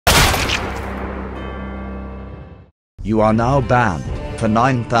You are now banned for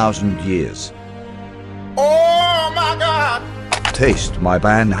 9,000 years. Oh my God! Taste my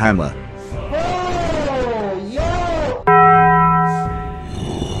ban hammer.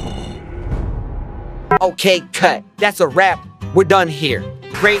 Okay, cut. That's a wrap. We're done here.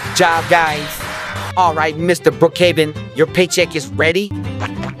 Great job, guys. All right, Mr. Brookhaven, your paycheck is ready.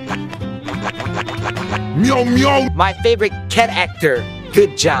 Meow meow! My favorite cat actor.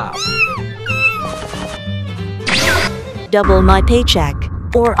 Good job. Double my paycheck,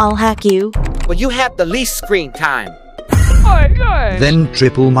 or I'll hack you. Well, you have the least screen time. Then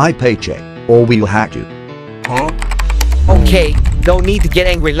triple my paycheck, or we'll hack you. Huh? Okay, no need to get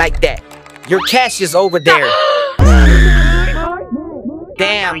angry like that. Your cash is over there.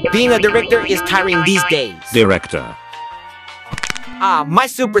 Damn, being a director is tiring these days. Director. Ah, my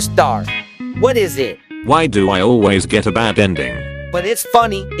superstar. What is it? Why do I always get a bad ending? But it's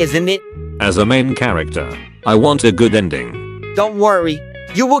funny, isn't it? As a main character, I want a good ending. Don't worry,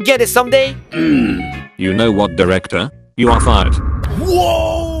 you will get it someday. You know what, director? You are fired.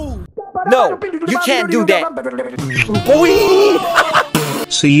 Whoa! No, you can't do that.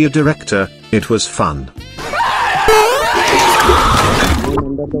 See you, director. It was fun.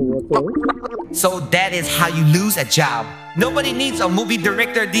 So that is how you lose a job. Nobody needs a movie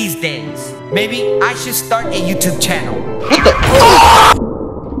director these days. Maybe I should start a YouTube channel.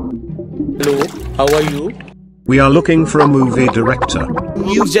 Hello, how are you? We are looking for a movie director.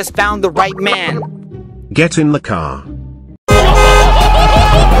 You just found the right man. Get in the car.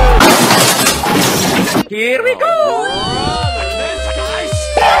 Here we go!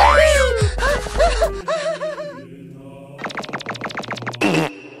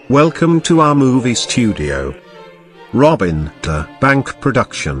 Welcome to our movie studio. Robin the Bank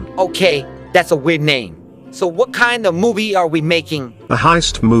Production. Okay, that's a weird name. So what kind of movie are we making? A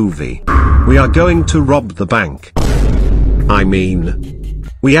heist movie. We are going to rob the bank. I mean,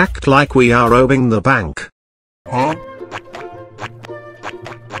 we act like we are robbing the bank. Huh?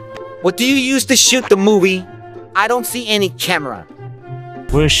 What do you use to shoot the movie? I don't see any camera.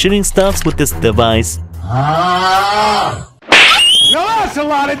 We're shooting stuffs with this device. Now that's a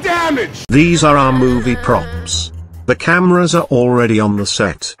lot of damage! These are our movie props. The cameras are already on the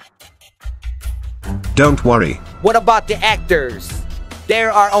set. Don't worry. What about the actors?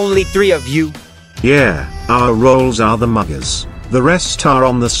 There are only 3 of you. Yeah, our roles are the muggers. The rest are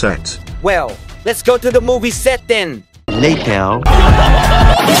on the set. Well, let's go to the movie set then. Later.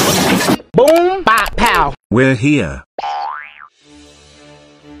 Boom, bop, pow. We're here.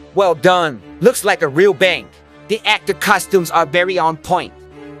 Well done. Looks like a real bank. The actor costumes are very on point.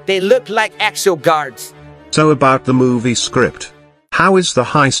 They look like actual guards. So about the movie script. How is the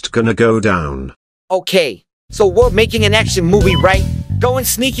heist gonna go down? Okay, so we're making an action movie, right? Going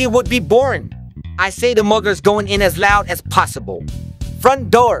sneaky would be boring. I say the muggers going in as loud as possible. Front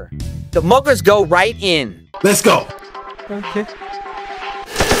door. The muggers go right in. Let's go! Okay.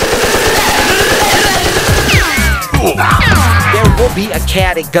 There will be a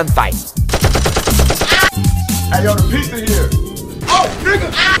chaotic gunfight. Hey, yo, the pizza here! Oh,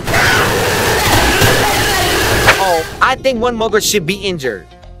 nigga! Oh, I think one mugger should be injured.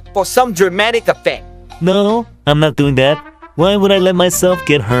 For some dramatic effect. No, I'm not doing that. Why would I let myself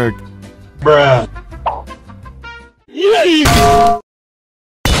get hurt? Bruh.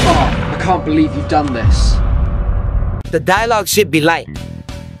 I can't believe you've done this. The dialogue should be like,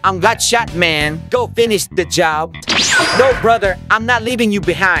 I'm got shot, man. Go finish the job. No, brother, I'm not leaving you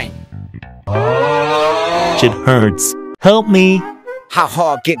behind. Shit hurts. Help me. How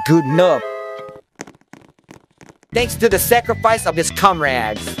hard get good enough? Thanks to the sacrifice of his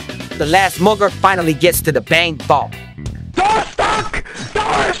comrades, the last mugger finally gets to the bank vault. Door stuck!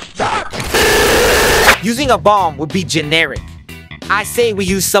 Door stuck! Using a bomb would be generic. I say we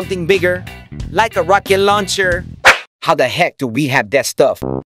use something bigger, like a rocket launcher. How the heck do we have that stuff?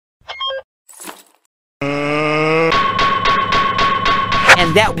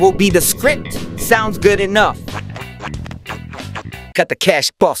 And that will be the script. Sounds good enough. Cut the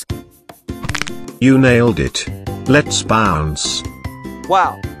cash, boss. You nailed it. Let's bounce.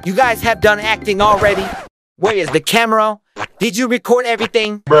 Wow, you guys have done acting already? Where is the camera? Did you record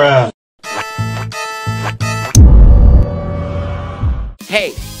everything? Bruh.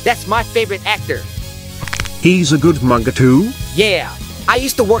 Hey, that's my favorite actor. He's a good mugger too? Yeah, I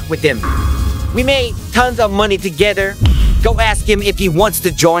used to work with him. We made tons of money together. Go ask him if he wants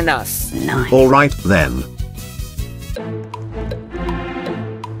to join us. Alright then.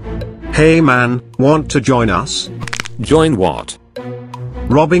 Hey man, want to join us? Join what?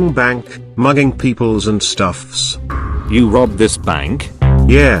 Robbing bank, mugging peoples and stuffs. You robbed this bank?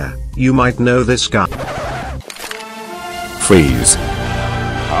 Yeah, you might know this guy. freeze.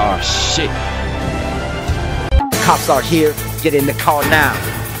 Oh shit. Cops are here. Get in the car now.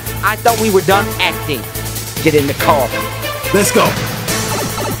 I thought we were done acting. Get in the car. Let's go.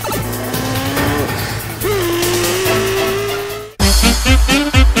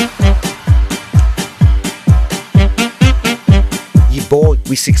 Yeah, boy,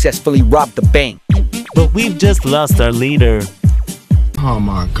 we successfully robbed the bank. But we've just lost our leader. Oh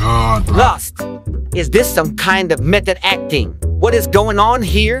my God, bro. Lost. Is this some kind of method acting? What is going on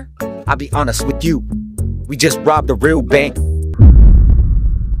here? I'll be honest with you. We just robbed a real bank.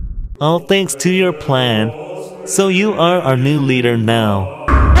 All thanks to your plan. So you are our new leader now.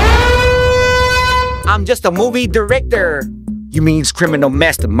 I'm just a movie director. You means criminal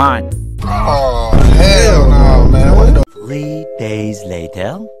mastermind. Oh, hell no, man. What the 3 days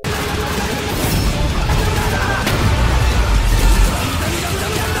later.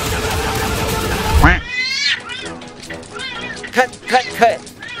 Cut.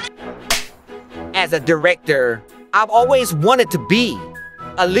 As a director, I've always wanted to be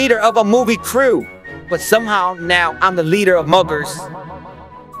a leader of a movie crew. But somehow now I'm the leader of muggers.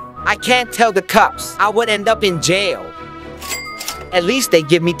 I can't tell the cops. I would end up in jail. At least they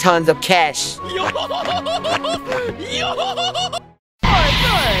give me tons of cash.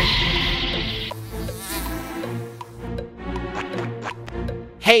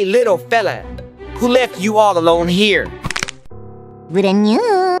 Hey little fella, who left you all alone here?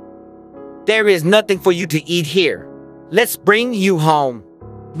 There is nothing for you to eat here. Let's bring you home.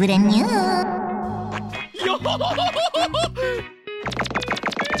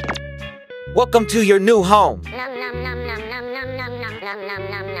 Welcome to your new home.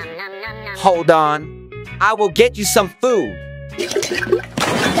 Hold on. I will get you some food.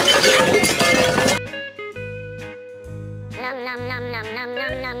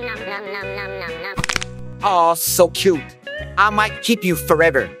 Oh, so cute. I might keep you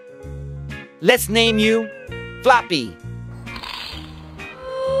forever. Let's name you Floppy.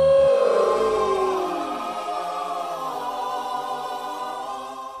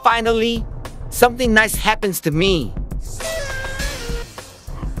 Finally, something nice happens to me.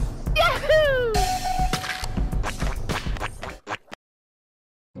 Yahoo!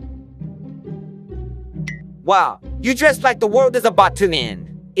 Wow, you dress like the world is about to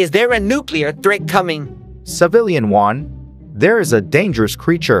end. Is there a nuclear threat coming? Civilian Juan, there is a dangerous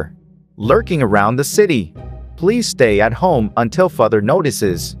creature lurking around the city. Please stay at home until further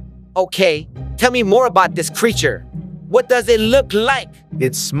notices. Okay, tell me more about this creature. What does it look like?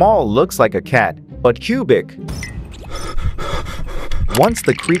 It's small, looks like a cat, but cubic. Once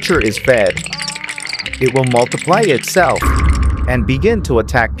the creature is fed, it will multiply itself and begin to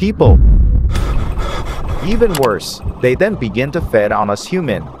attack people. Even worse, they then begin to feed on us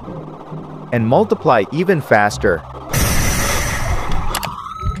human and multiply even faster.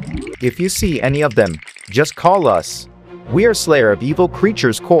 If you see any of them, just call us. We are Slayer of Evil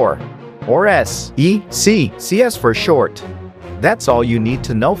Creatures Corps, or SEC, CS for short. That's all you need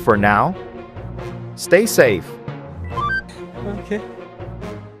to know for now. Stay safe. Okay.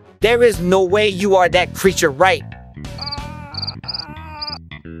 There is no way you are that creature, right?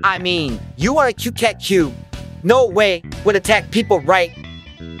 I mean, you are a cute cat cube. No way would attack people, right?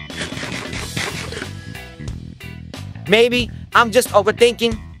 Maybe I'm just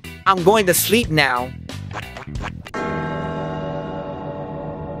overthinking. I'm going to sleep now.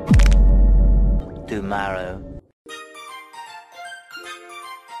 Tomorrow.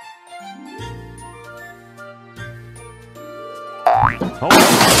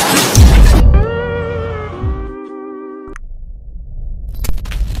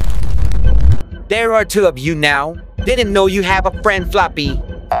 There are two of you now. Didn't know you have a friend, Floppy.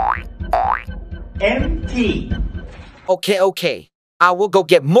 Empty. Okay. I will go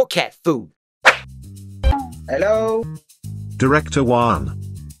get more cat food. Hello? Director Juan.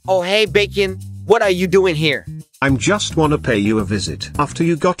 Oh, hey, Bacon. What are you doing here? I'm just wanna pay you a visit after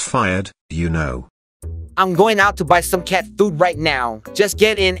you got fired, you know. I'm going out to buy some cat food right now. Just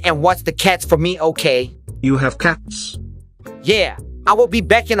get in and watch the cats for me, okay? You have cats? Yeah, I will be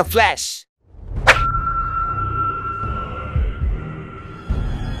back in a flash.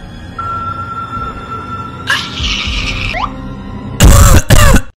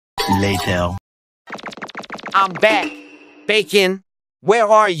 Later. I'm back. Bacon, where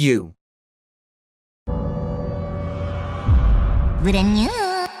are you?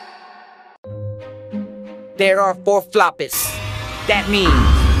 There are 4 floppies. That means...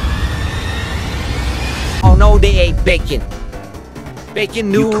 Oh no, they ate Bacon. Bacon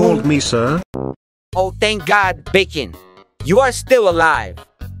knew... You called me, sir? Oh, thank God, Bacon. You are still alive.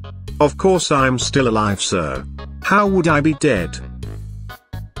 Of course I'm still alive, sir. How would I be dead?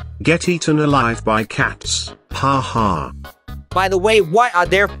 Get eaten alive by cats, ha ha. By the way, why are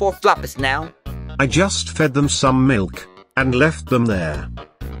there 4 floppas now? I just fed them some milk, and left them there.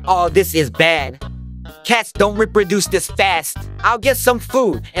 Oh, this is bad. Cats don't reproduce this fast. I'll get some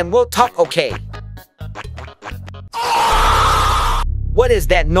food and we'll talk, okay? What is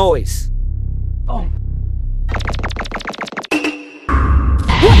that noise? Oh.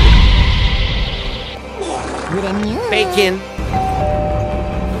 Bacon.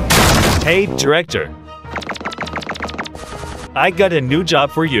 Hey, Director. I got a new job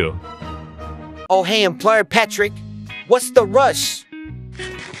for you. Oh, hey, employer Patrick. What's the rush?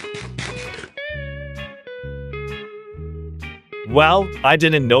 Well, I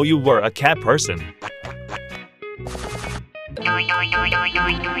didn't know you were a cat person.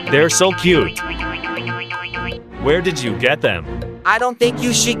 They're so cute. Where did you get them? I don't think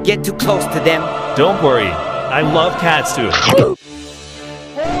you should get too close to them. Don't worry, I love cats too.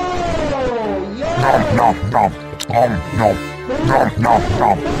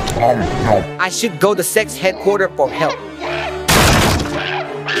 I should go to sex headquarters for help.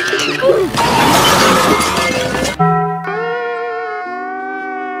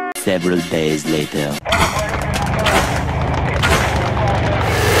 Several days later.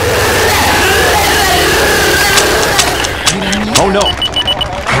 Oh no!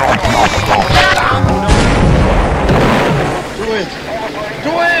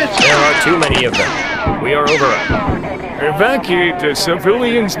 There are too many of them. We are overrun. Evacuate the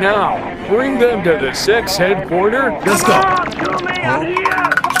civilians now. Bring them to the sex headquarters. Let's go.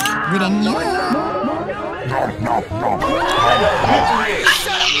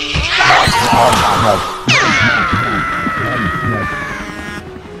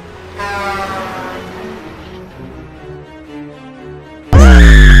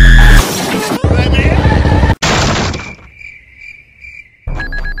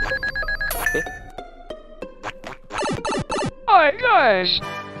 Hi guys.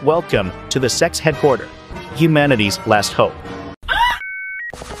 Welcome to the sex headquarters, humanity's last hope.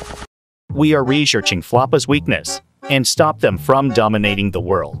 We are researching FLOPPA's weakness and stop them from dominating the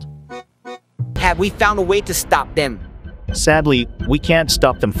world. Have we found a way to stop them? Sadly, we can't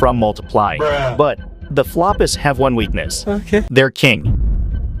stop them from multiplying, but the FLOPPAs have one weakness. They're king.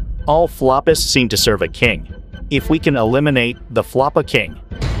 All FLOPPAs seem to serve a king. If we can eliminate the FLOPPA king,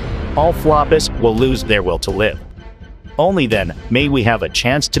 all FLOPPAs will lose their will to live. Only then may we have a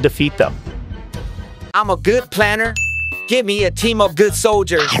chance to defeat them. I'm a good planner. Give me a team of good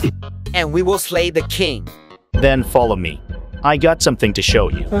soldiers, and we will slay the king. Then follow me. I got something to show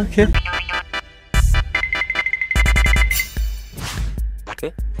you.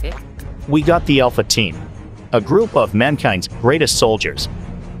 We got the Alpha Team, a group of mankind's greatest soldiers.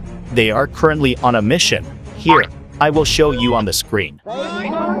 They are currently on a mission. Here, I will show you on the screen.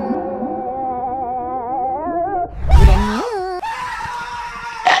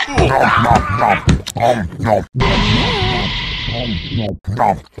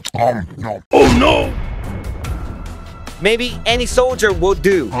 Oh no! Maybe any soldier will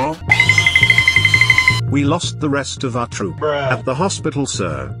do. We lost the rest of our troop at the hospital,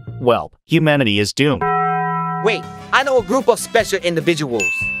 sir. Well, humanity is doomed. Wait, I know a group of special individuals.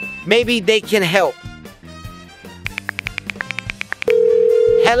 Maybe they can help.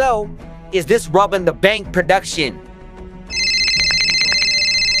 Hello, is this robbing the bank production?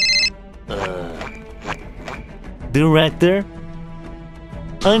 Director?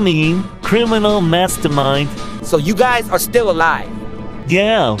 I mean, criminal mastermind. So you guys are still alive?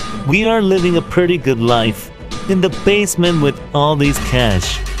 Yeah, we are living a pretty good life. In the basement with all these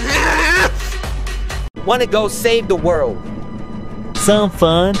cash. Wanna go save the world? Sound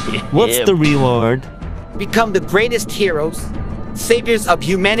fun? What's the reward? Become the greatest heroes, saviors of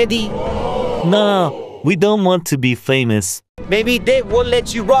humanity? No, we don't want to be famous. Maybe they will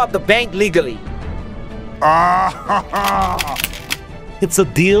let you rob the bank legally. It's a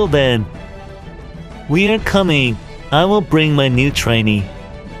deal then. We are coming. I will bring my new trainee.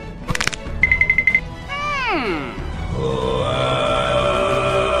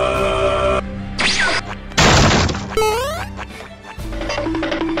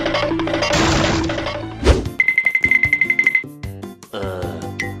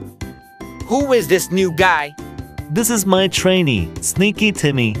 Who is this new guy? This is my trainee, Sneaky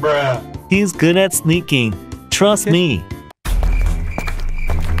Timmy. He's good at sneaking. Trust me.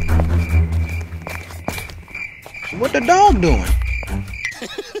 What the dog doing?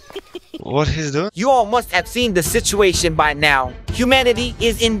 What he's doing? You all must have seen the situation by now. Humanity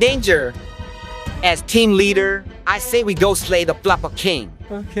is in danger. As team leader, I say we go slay the FLOPPA king.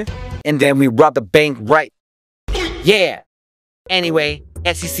 And then we rob the bank right. Yeah. Anyway,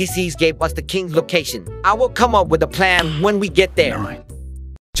 SCCCs gave us the king's location. I will come up with a plan when we get there.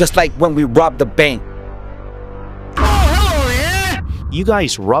 Just like when we robbed the bank. You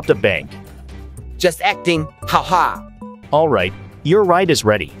guys robbed a bank. Just acting, haha. Alright, your ride is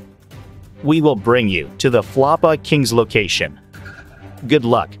ready. We will bring you to the FLOPPA King's location. Good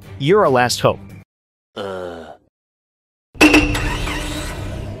luck, you're our last hope.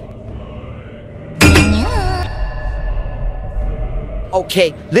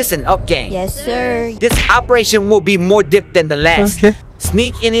 Okay, listen up, gang. Yes, sir. This operation will be more dip than the last. Okay.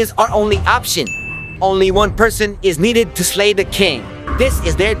 Sneak in is our only option. Only one person is needed to slay the king. This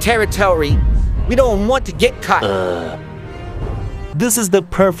is their territory. We don't want to get caught. This is the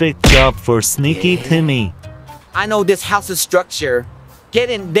perfect job for Sneaky Timmy. I know this house's structure. Get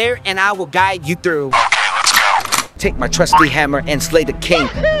in there and I will guide you through. Take my trusty hammer and slay the king.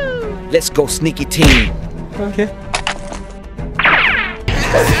 Let's go, sneaky team. Okay.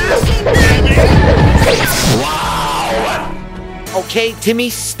 Okay, Timmy,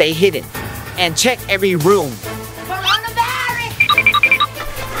 stay hidden. And check every room.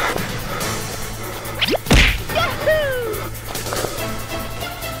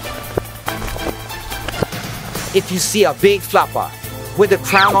 If you see a big floppa with a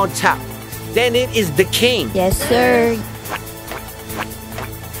crown on top, then it is the king. Yes, sir.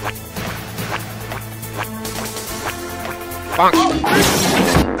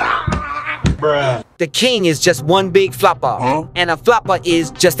 The king is just one big floppa, and a floppa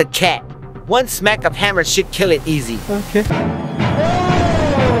is just a cat. One smack of hammer should kill it easy. Okay.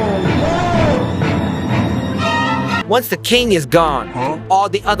 Once the king is gone, all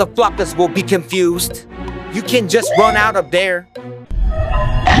the other floppas will be confused. You can just run out of there.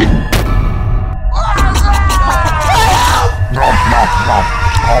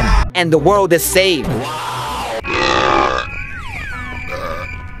 And the world is saved.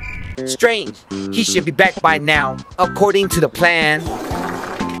 Strange. He should be back by now, according to the plan.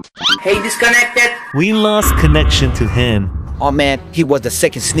 Hey, disconnected. We lost connection to him. Oh man, he was the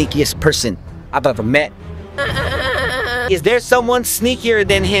second sneakiest person I've ever met. Is there someone sneakier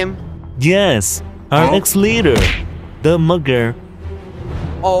than him? Yes, our ex-leader, the mugger.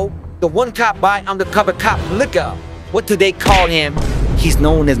 Oh, the one cop by undercover cop. Look up. What do they call him? He's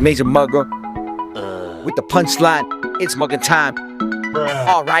known as Major Mugger. With the punchline, it's mugging time.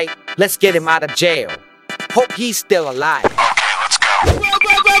 All right, let's get him out of jail. Hope he's still alive.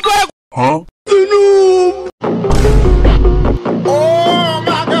 Huh? Oh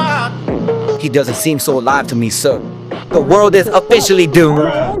my God! He doesn't seem so alive to me, sir. The world is officially doomed.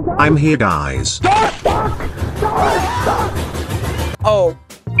 I'm here, guys. Oh.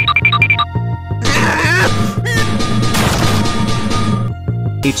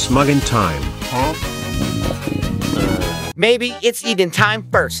 It's mugging time. Maybe it's eating time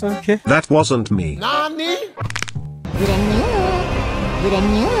first. Okay. That wasn't me.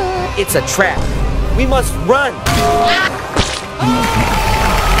 It's a trap. We must run.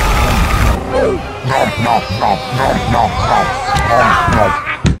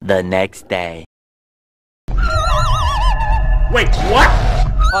 The next day. Wait, what?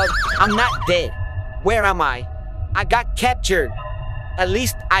 I'm not dead. Where am I? I got captured. At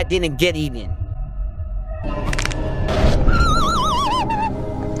least I didn't get eaten.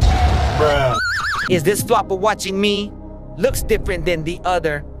 Bruh. Is this flopper watching me? Looks different than the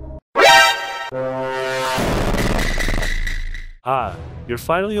other. Ah, you're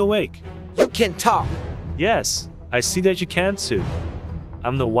finally awake. You can talk. Yes, I see that you can too.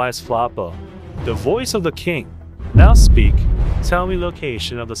 I'm the wise Floppa, the voice of the king. Now speak. Tell me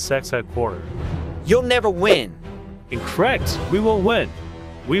location of the sex headquarters. You'll never win. Incorrect. We will win.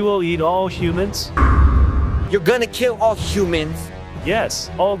 We will eat all humans. You're gonna kill all humans. Yes,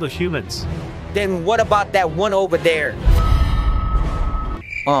 all the humans. Then what about that one over there?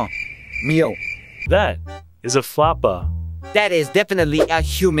 Mio. That is a Floppa. That is definitely a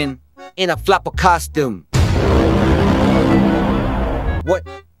human in a flopper costume. What?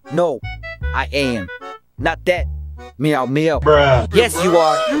 No, I am. Not that. Meow meow. Bruh. Yes, you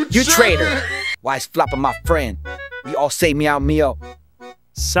are. You traitor. Why is Flopper my friend? We all say meow meow.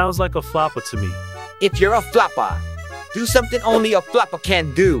 Sounds like a Floppa to me. If you're a flopper, do something only a flopper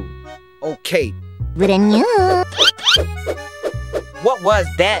can do. Okay. What was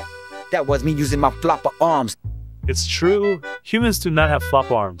that? That was me using my flopper arms. It's true, humans do not have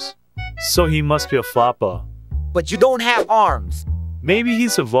flop arms. So he must be a Floppa. But you don't have arms. Maybe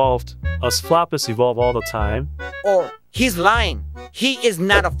he's evolved. Us Floppas evolve all the time. Or he's lying. He is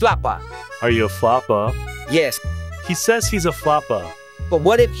not a flopper. Are you a Floppa? Yes. He says he's a Floppa. But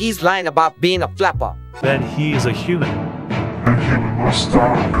what if he's lying about being a floppa? Then he is a human. And human must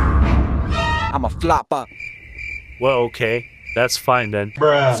die. I'm a floppa. Well, okay. That's fine then.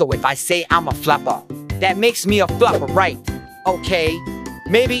 So if I say I'm a floppa, that makes me a floppa, right? Okay,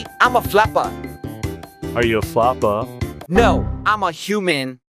 maybe I'm a floppa. Are you a floppa? No, I'm a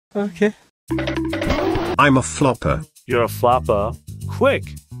human. Okay. I'm a flopper. You're a floppa. Quick!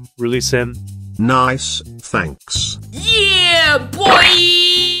 Release him. Nice, thanks. Yeah,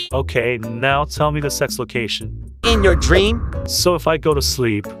 boy! Okay, now tell me the sex location. In your dream? So if I go to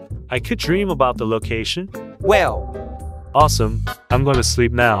sleep, I could dream about the location? Well. Awesome. I'm going to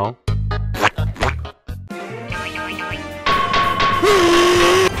sleep now.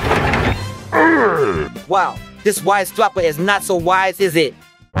 Wow, this wise floppa is not so wise, is it?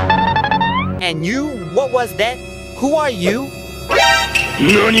 And you? What was that? Who are you?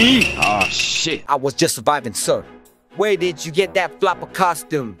 Nani? Ah, shit. I was just surviving, sir. Where did you get that floppa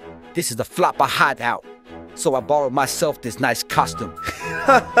costume? This is the floppa hideout. So I borrowed myself this nice costume.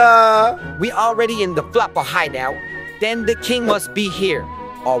 We already in the floppa hideout. Then the king must be here.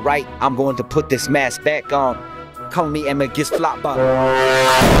 Alright, I'm going to put this mask back on. Call me Emagis Floppa.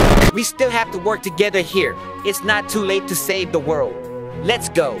 We still have to work together here. It's not too late to save the world. Let's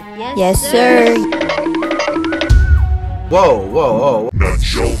go. Yes, sir. Whoa.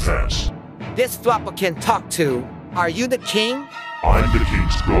 Not your pass. This floppa can talk to. Are you the king? I'm the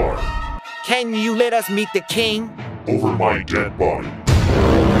king's guard. Can you let us meet the king? Over my dead body.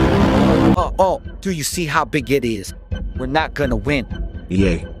 Do you see how big it is? We're not gonna win.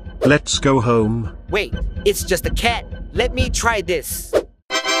 Yeah. Let's go home. Wait, it's just a cat. Let me try this.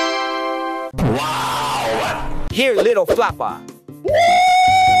 Wow! Here, little floppa.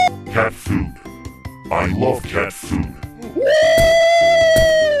 Cat food. I love cat food.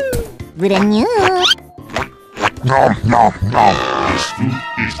 Nom nom nom. This food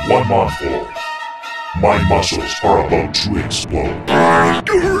is 1 month old. My muscles are about to explode.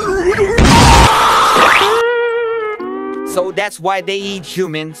 So that's why they eat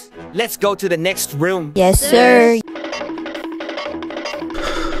humans. Let's go to the next room. Yes, sir.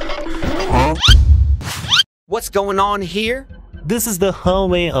 What's going on here? This is the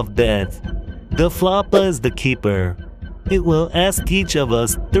hallway of death. The floppa is the keeper. It will ask each of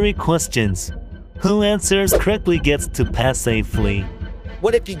us 3 questions. Who answers correctly gets to pass safely.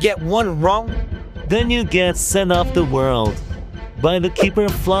 What if you get one wrong? Then you get sent off the world by the keeper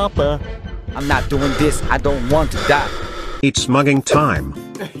floppa. I'm not doing this. I don't want to die. It's mugging time.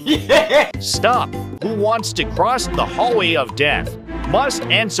 Stop! Who wants to cross the hallway of death? Must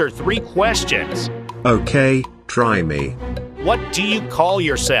answer 3 questions. Okay, try me. What do you call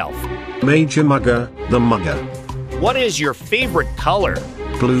yourself? Major Mugger, the Mugger. What is your favorite color?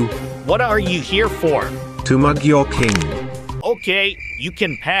 Blue. What are you here for? To mug your king. Okay, you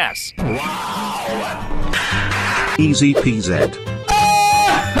can pass. Easy peasy.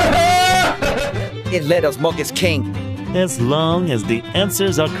 It let us mug his king. As long as the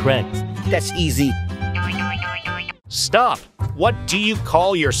answers are correct. That's easy. Stop! What do you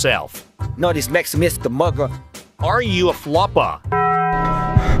call yourself? Notice Maximus the mugger. Are you a floppa?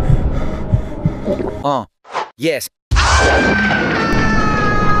 Yes.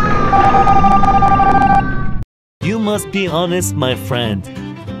 You must be honest, my friend.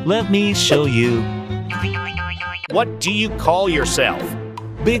 Let me show you. What do you call yourself?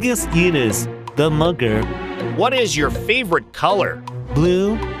 Biggest Eaters, the mugger. What is your favorite color?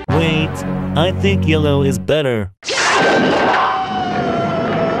 Blue? Wait, I think yellow is better.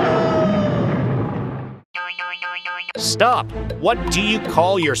 Stop! What do you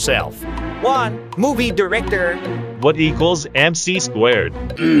call yourself? Juan, movie director. What equals MC squared?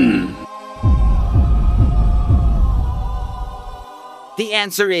 The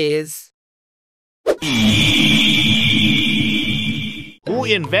answer is... Who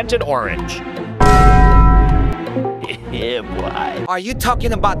invented orange? Yeah, boy. Are you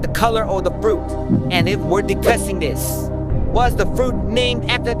talking about the color or the fruit? And if we're discussing this, was the fruit named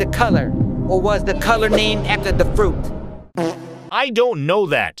after the color? Or was the color named after the fruit? I don't know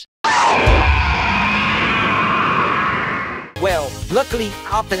that. Well, luckily,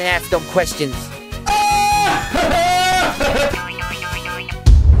 I often ask them questions.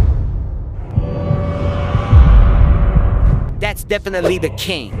 That's definitely the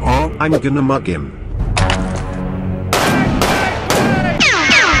king. I'm gonna mug him.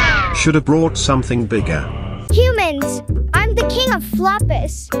 Should have brought something bigger. Humans, I'm the king of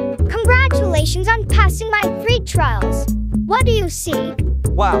Floppas. Congratulations on passing my free trials. What do you see?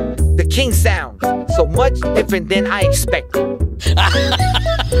 Wow, the king sounds so much different than I expected.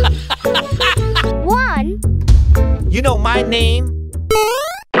 Juan? You know my name?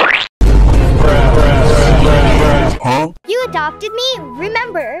 adopted me,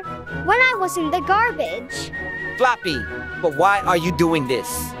 remember? When I was in the garbage. Floppy, but why are you doing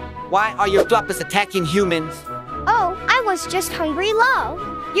this? Why are your Floppas attacking humans? Oh, I was just hungry, lol.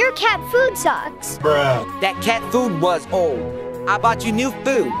 Your cat food sucks. Bruh. That cat food was old. I bought you new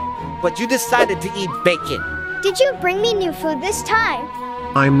food, but you decided to eat bacon. Did you bring me new food this time?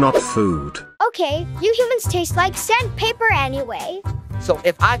 I'm not food. Okay, you humans taste like sandpaper anyway. So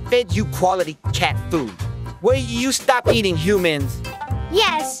if I fed you quality cat food, will you stop eating humans?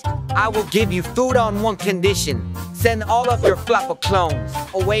 Yes. I will give you food on one condition. Send all of your Floppa clones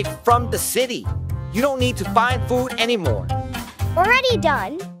away from the city. You don't need to find food anymore. Already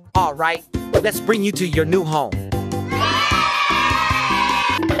done. All right, let's bring you to your new home.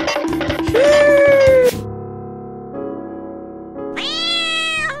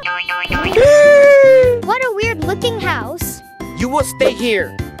 What a weird looking house. You will stay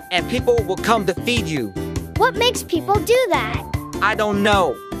here, and people will come to feed you. What makes people do that? I don't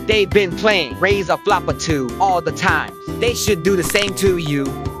know. They've been playing Raise a Floppa 2 all the time. They should do the same to you.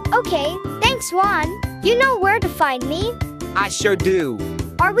 Okay, thanks Juan. You know where to find me? I sure do.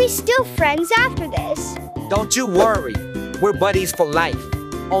 Are we still friends after this? Don't you worry. We're buddies for life.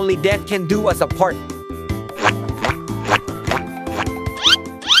 Only death can do us apart.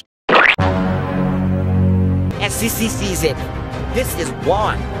 SCC sees it. This is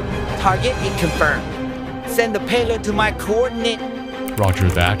Juan. Target is confirmed. Send the payload to my coordinate. Roger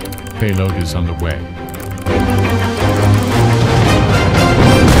that. Payload is on the way.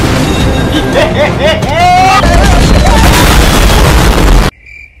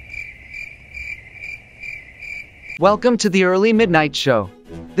 Welcome to the early midnight show.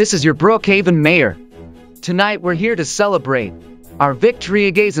 This is your Brookhaven mayor. Tonight we're here to celebrate our victory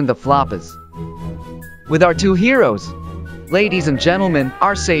against the Floppas. With our two heroes, ladies and gentlemen,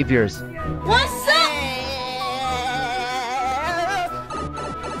 our saviors. What's up?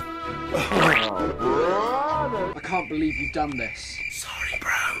 I can't believe you've done this. Sorry,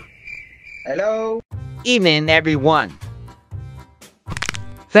 bro. Hello? Evening, everyone.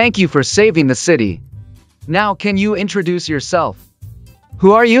 Thank you for saving the city. Now can you introduce yourself?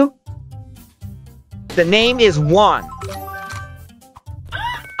 Who are you? The name is Juan.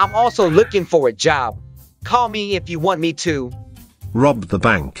 I'm also looking for a job. Call me if you want me to. Rob the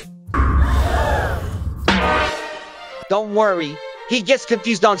bank. Don't worry. He gets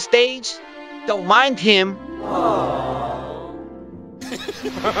confused on stage. Don't mind him.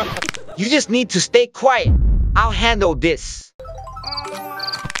 You just need to stay quiet. I'll handle this.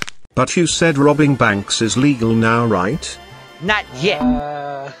 But you said robbing banks is legal now, right? Not yet.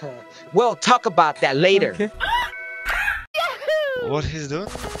 We'll talk about that later. Okay. What he's doing?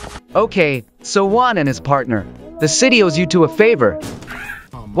 Okay, so Juan and his partner. The city owes you to a favor.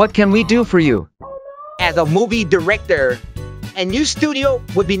 What can we do for you? As a movie director, a new studio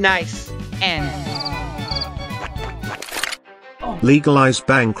would be nice. And legalize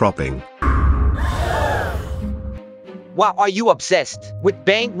bank robbing. Wow, are you obsessed with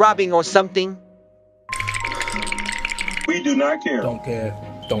bank robbing or something? We do not care. Don't care.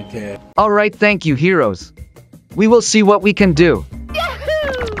 Don't care. Alright, thank you, heroes. We will see what we can do.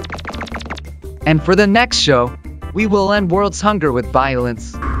 Yahoo! And for the next show, we will end world's hunger with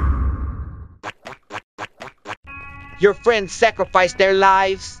violence. Your friends sacrificed their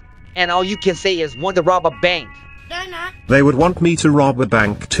lives, and all you can say is want to rob a bank. They're not. They would want me to rob a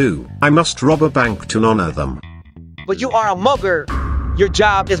bank too. I must rob a bank to honor them. But you are a mugger. Your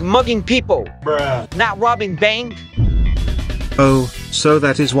job is mugging people. Bruh. Not robbing bank. Oh, so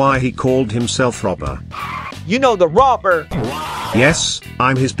that is why he called himself Robber. You know the robber. Yes,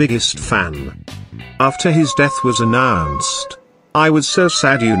 I'm his biggest fan. After his death was announced, I was so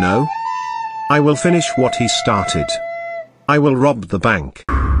sad, you know. I will finish what he started. I will rob the bank.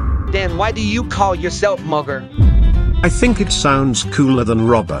 Then why do you call yourself mugger? I think it sounds cooler than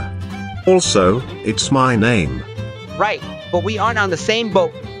robber. Also, it's my name. Right, but we aren't on the same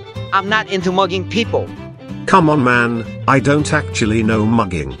boat. I'm not into mugging people. Come on, man, I don't actually know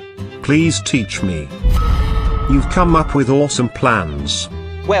mugging. Please teach me. You've come up with awesome plans.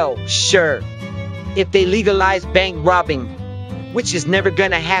 Well, sure. If they legalize bank robbing, which is never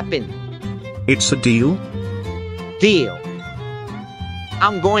gonna happen. It's a deal? Deal.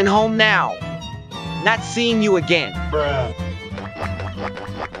 I'm going home now. Not seeing you again. Bruh.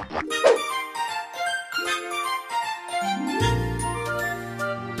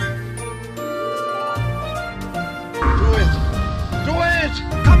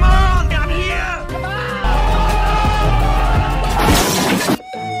 Come on, I'm here! Come on!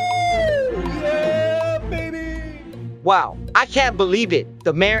 Yeah, baby! Wow, I can't believe it.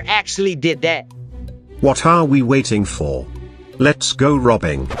 The mayor actually did that. What are we waiting for? Let's go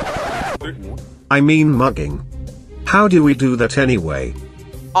robbing. I mean mugging. How do we do that anyway?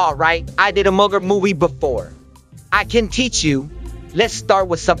 Alright, I did a mugger movie before. I can teach you. Let's start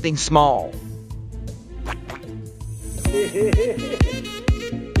with something small.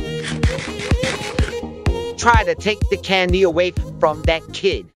 Try to take the candy away from that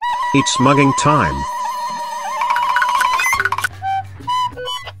kid. It's mugging time.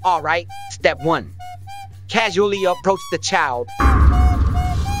 Alright, step 1. Casually approach the child.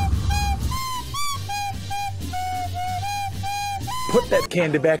 Put that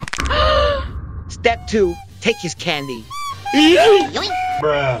candy back. Step 2. Take his candy.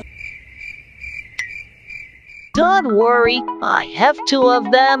 Bruh. Don't worry, I have 2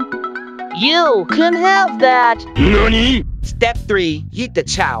 of them. You can have that. NANI? Step 3. Eat the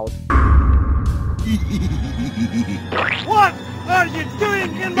child. What are you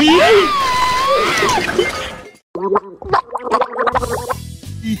doing in my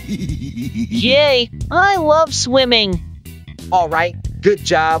Yay, I love swimming. Alright, good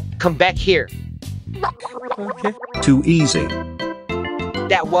job. Come back here. Too easy.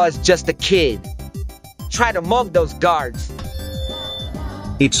 That was just a kid. Try to mug those guards.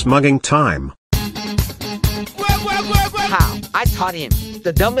 It's mugging time. How? I taught him.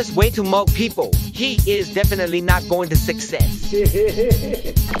 The dumbest way to mug people. He is definitely not going to success.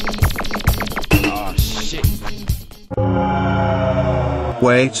 Oh, shit.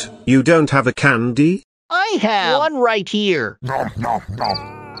 Wait, you don't have a candy? I have one right here. Nom nom nom.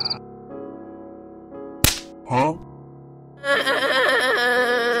 Huh?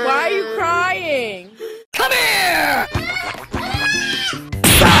 Why are you crying? Come here!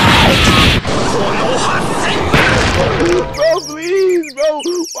 Bro, please, bro.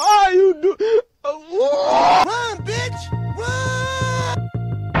 Why are you do? Run, bitch! Run!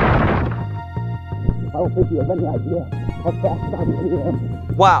 I don't think you have any idea how fast I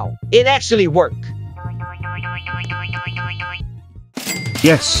am. Wow, it actually worked.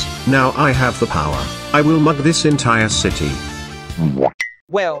 Yes, now I have the power. I will mug this entire city.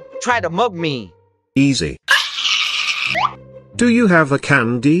 Well, try to mug me. Easy. Do you have a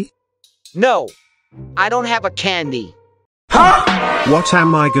candy? No, I don't have a candy. What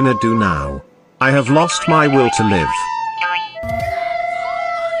am I gonna do now? I have lost my will to live.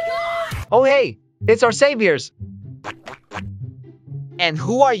 Oh hey, it's our saviors. And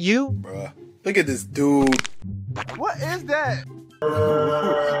who are you? Bruh, look at this dude. What is that?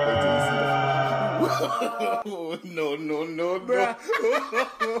 No, bruh.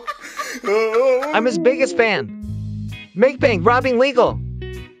 I'm his biggest fan. Make bank robbing legal.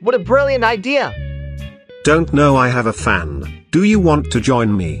 What a brilliant idea. Don't know I have a fan. Do you want to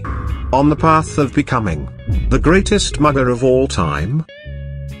join me? On the path of becoming the greatest mugger of all time?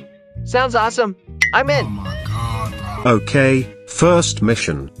 Sounds awesome. I'm in. Okay, first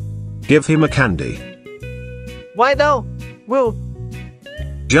mission. Give him a candy. Why though? We'll...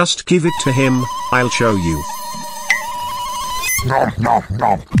 Just give it to him, I'll show you. Nom nom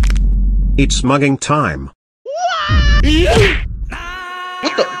nom. It's mugging time. What the?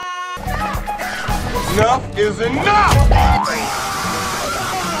 Enough is enough!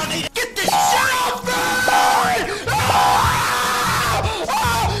 Get this shit off me!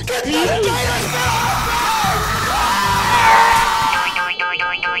 Get this shit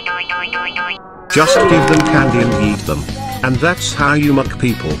Just give them candy and eat them. And that's how you mug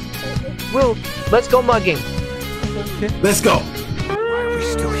people. Will, let's go mugging. Let's go. Why are we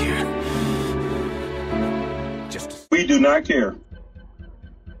still here? We do not care.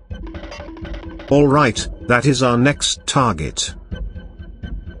 Alright, that is our next target.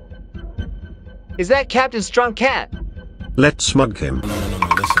 Is that Captain Strong Cat? Let's mug him.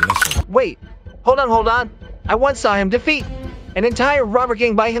 Listen. Wait, hold on. I once saw him defeat an entire robber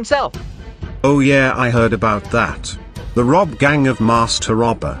gang by himself. Oh yeah, I heard about that. The rob gang of Master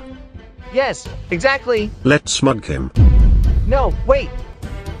Robber. Yes, exactly. Let's mug him. No, wait.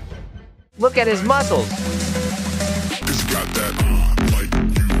 Look at his muscles. It's got that like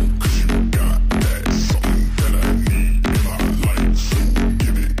you, 'cause you got that something that I need in my life, so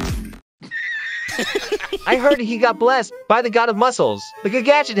give it to me. I heard he got blessed by the god of muscles, the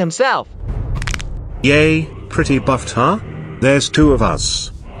Gadget himself. Yay, pretty buffed, huh? There's 2 of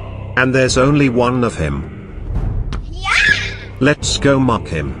us. And there's only 1 of him. Let's go mug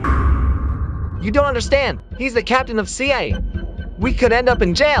him. You don't understand. He's the captain of CA. We could end up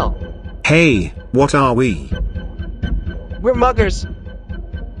in jail. Hey, what are we? We're muggers.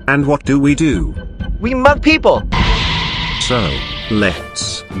 And what do? We mug people. So,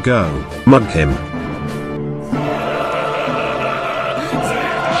 let's go mug him.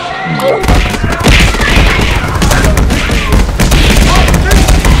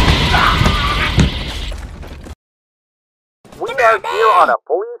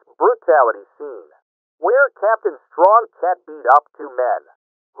 brutality scene, where Captain Strong can't beat up two men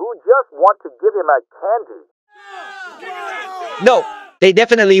who just want to give him a candy. No, they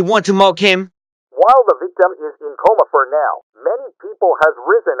definitely want to mug him. While the victim is in coma for now, many people has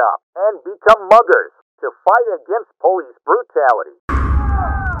risen up and become muggers to fight against police brutality.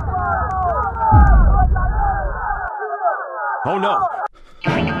 Oh no!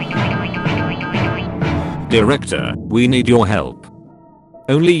 Director, we need your help.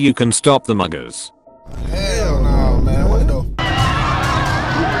 Only you can stop the muggers. Hell no, man. What the?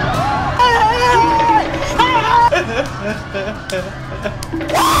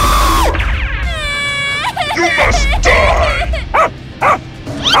 You must die!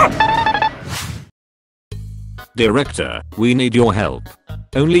 Director, we need your help.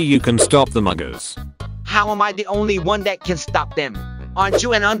 Only you can stop the muggers. How am I the only one that can stop them? Aren't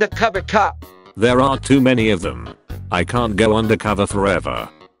you an undercover cop? There are too many of them. I can't go undercover forever.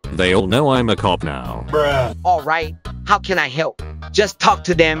 They all know I'm a cop now. Bruh. Alright, how can I help? Just talk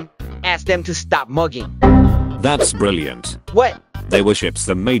to them, ask them to stop mugging. That's brilliant. What? They worships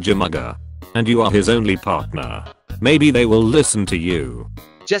the major mugger. And you are his only partner. Maybe they will listen to you.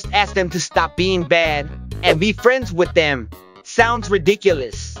 Just ask them to stop being bad and be friends with them. Sounds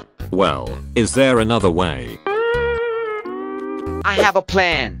ridiculous. Well, is there another way? I have a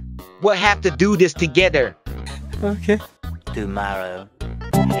plan. We'll have to do this together. Okay. Tomorrow.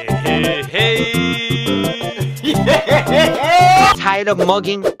 Tired of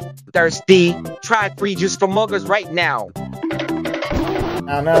mugging? Thirsty? Try free juice for muggers right now.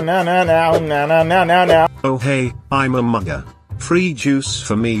 Now. Oh hey, I'm a mugger. Free juice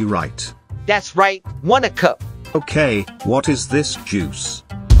for me, right? That's right, 1 a cup. Okay, what is this juice?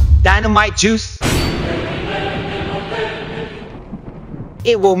 Dynamite juice.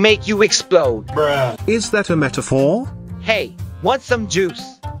 It will make you explode. Bruh. Is that a metaphor? Hey, want some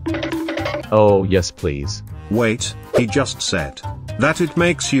juice? Oh, yes, please. Wait, he just said that it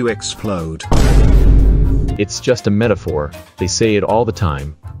makes you explode. It's just a metaphor. They say it all the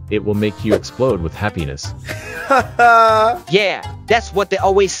time. It will make you explode with happiness. Yeah, that's what they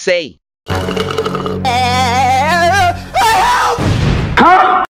always say.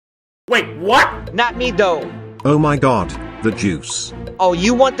 Wait, what? Not me though. Oh my god, the juice. Oh,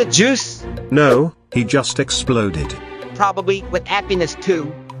 you want the juice? No, he just exploded. Probably with happiness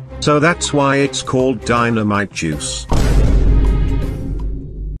too. So that's why it's called dynamite juice.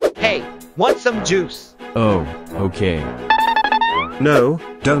 Hey, want some juice? Oh, okay. No,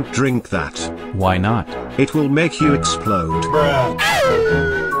 don't drink that. Why not? It will make you explode. Bruh.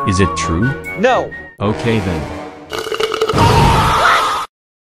 Is it true? No. Okay then.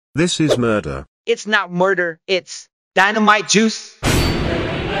 This is murder. It's not murder, it's dynamite juice.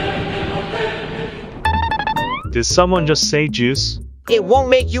 Did someone just say juice? It won't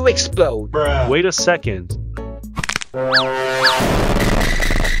make you explode. Bruh. Wait a second.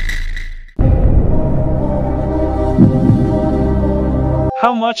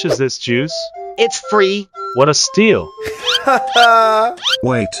 How much is this juice? It's free. What a steal.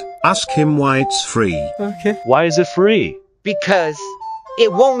 Wait, ask him why it's free. Okay. Why is it free? Because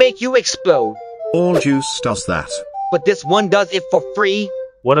it won't make you explode. All juice does that. But this one does it for free.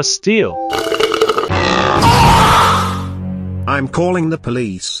 What a steal. I'm calling the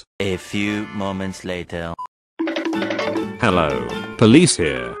police. A few moments later. Hello, police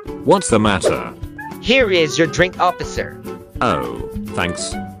here. What's the matter? Here is your drink, officer. Oh,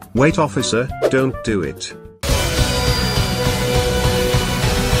 thanks. Wait, officer, don't do it.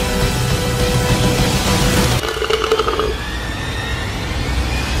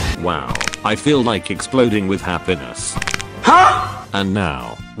 Wow, I feel like exploding with happiness. Huh? And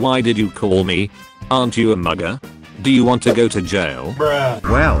now, why did you call me? Aren't you a mugger? Do you want to go to jail? Bruh.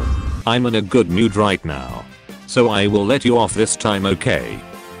 Well, I'm in a good mood right now. So I will let you off this time, okay?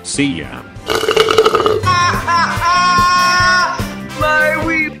 See ya. My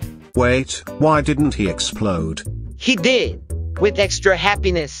weep. wait, why didn't he explode? He did, with extra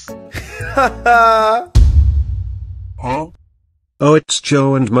happiness. Huh? Oh, it's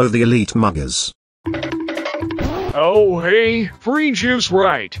Joe and Mo, the elite muggers. Oh, hey, free juice,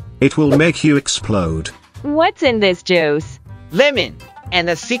 right? It will make you explode. What's in this juice? Lemon, and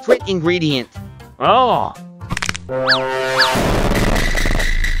a secret ingredient. Oh.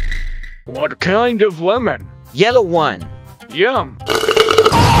 What kind of lemon? Yellow one. Yum.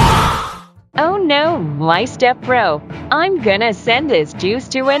 Oh no, my step bro. I'm gonna send this juice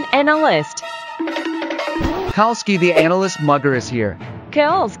to an analyst. Kalski the analyst mugger is here.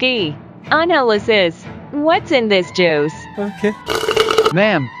 Kalski. Analysis. What's in this juice? Okay.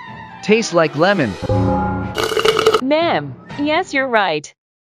 Ma'am, tastes like lemon. Ma'am, yes, you're right.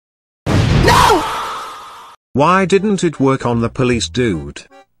 Why didn't it work on the police dude?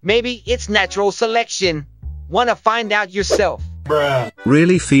 Maybe it's natural selection. Wanna find out yourself?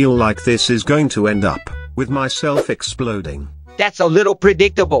 Really feel like this is going to end up with myself exploding. That's a little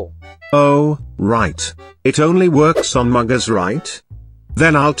predictable. Oh, right. It only works on muggers, right?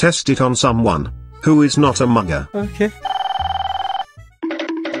 Then I'll test it on someone who is not a mugger. Okay.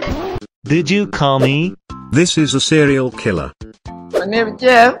 Did you call me? This is a serial killer. My name is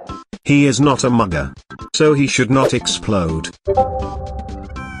Jeff. He is not a mugger, so he should not explode.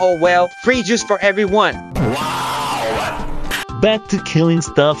 Oh well, free juice for everyone. Back to killing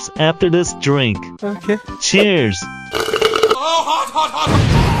stuffs after this drink. Okay. Cheers.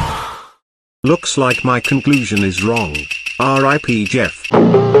 Looks like my conclusion is wrong. R.I.P. Jeff.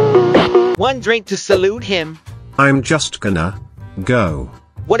 One drink to salute him. I'm just gonna go.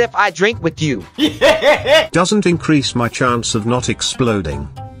 What if I drink with you? Doesn't increase my chance of not exploding.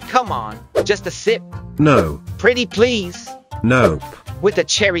 Come on, just a sip. No. Pretty please. Nope. With a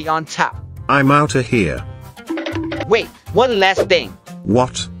cherry on top. I'm outta here. Wait, one last thing.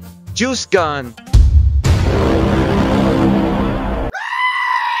 What? Juice gun.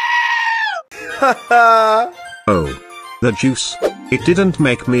 Oh. The juice. It didn't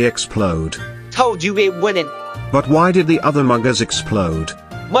make me explode. Told you it wouldn't. But why did the other muggers explode?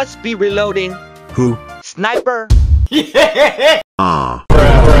 Must be reloading. Who? Sniper. Ah.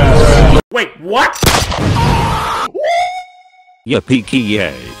 Wait, what? Yippee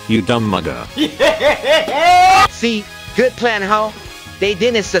yay, you dumb mugger. See, good plan, ho. They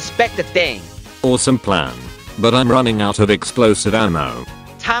didn't suspect a thing. Awesome plan. But I'm running out of explosive ammo.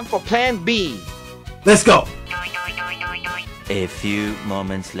 Time for plan B. Let's go. A few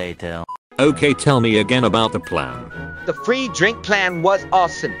moments later. Okay, tell me again about the plan. The free drink plan was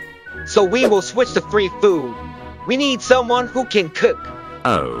awesome. So we will switch to free food. We need someone who can cook.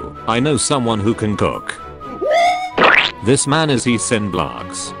 Oh, I know someone who can cook. This man is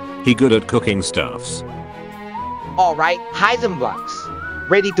ROBLOX. He good at cooking stuffs. Alright, Heisenblocks.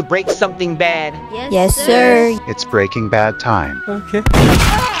 Ready to break something bad? Yes, sir. It's Breaking Bad time. Okay.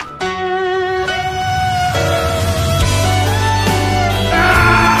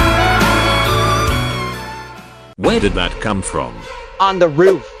 Where did that come from? On the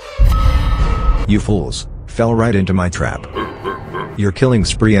roof. You fools, fell right into my trap. Your killing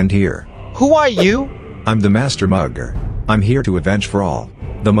spree end here. Who are you? I'm the Master Mugger. I'm here to avenge for all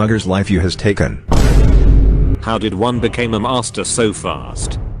the mugger's life you has taken. How did one become a master so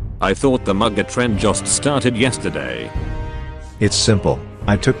fast? I thought the mugger trend just started yesterday. It's simple.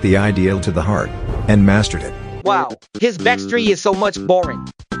 I took the ideal to the heart and mastered it. Wow, his backstory is so much boring.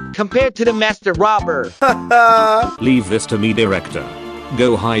 Compared to the master robber. Leave this to me, director.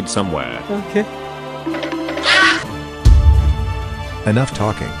 Go hide somewhere. Okay. Enough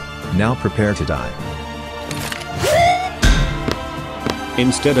talking. Now prepare to die.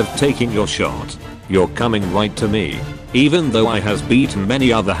 Instead of taking your shot, you're coming right to me. Even though I has beaten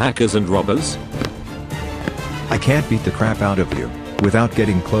many other hackers and robbers. I can't beat the crap out of you without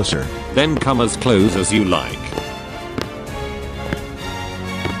getting closer. Then come as close as you like.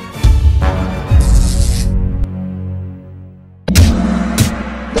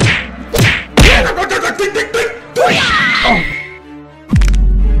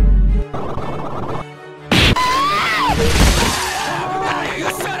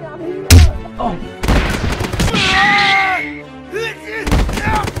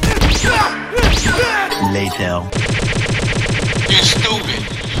 Later. You're stupid.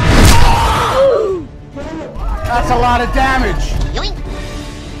 That's a lot of damage.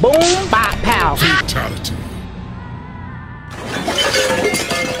 Boom, bop, pow. Fatality.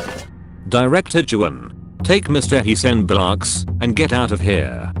 Director Juan, take Mr. ROBLOX and get out of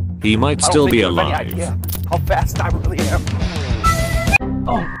here. He might still be alive. How fast I really am.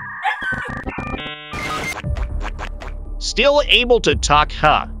 Oh. Still able to talk,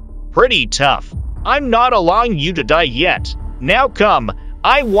 huh? Pretty tough. I'm not allowing you to die yet. Now come,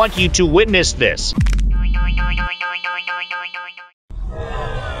 I want you to witness this.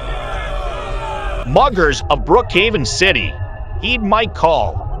 Muggers of Brookhaven City, heed my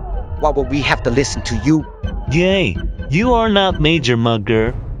call. Why would we have to listen to you? Yay, you are not Major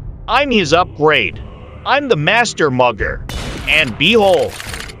Mugger. I'm his upgrade. I'm the Master Mugger. And behold.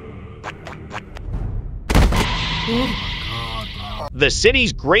 The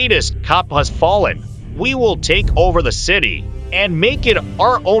city's greatest cop has fallen. We will take over the city and make it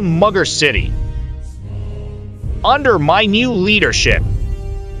our own Mugger City. Under my new leadership.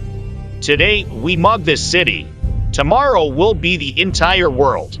 Today, we mug this city. Tomorrow will be the entire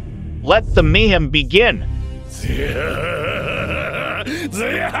world. Let the mayhem begin.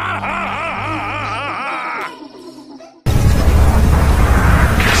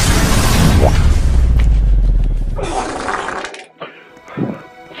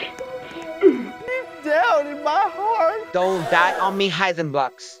 Die on me,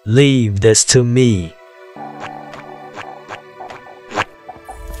 Heisenblocks. Leave this to me.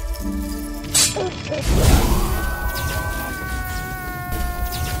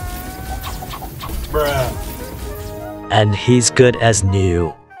 And he's good as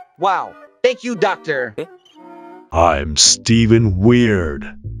new. Wow. Thank you, Doctor. I'm Steven Weird.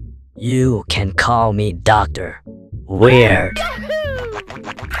 You can call me Doctor Weird.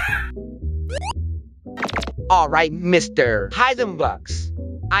 Alright, Mr. Heisenblocks.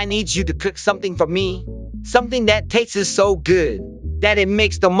 I need you to cook something for me. Something that tastes so good that it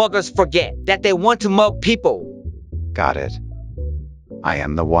makes the muggers forget that they want to mug people. Got it. I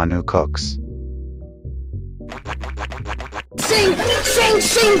am the one who cooks. Sing, sing,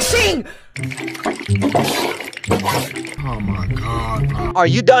 sing, sing! Oh my god, bro. Are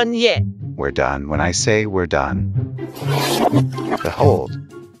you done yet? We're done when I say we're done. Behold,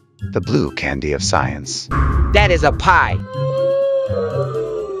 the blue candy of science. That is a pie.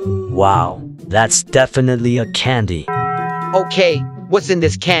 Wow, that's definitely a candy. Okay, what's in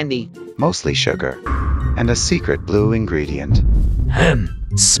this candy? Mostly sugar, and a secret blue ingredient.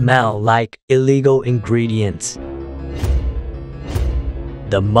 Smell like illegal ingredients.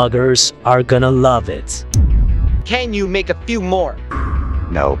 The muggers are gonna love it. Can you make a few more?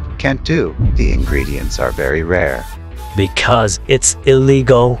 Nope, can't do. The ingredients are very rare. Because it's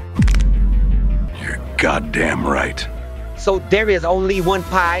illegal. You're goddamn right. So there is only one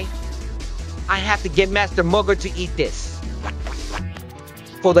pie? I have to get Master Mugger to eat this.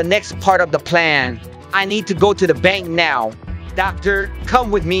 For the next part of the plan, I need to go to the bank now. Doctor, come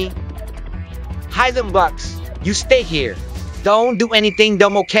with me. Heisenblocks, you stay here. Don't do anything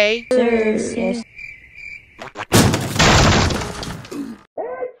dumb, okay? Yes.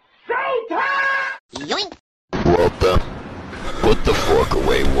 Walter, put the fork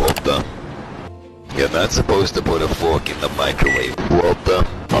away, Walter. You're not supposed to put a fork in the microwave, Walter.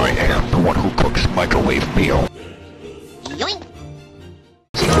 I am the one who cooks microwave meal.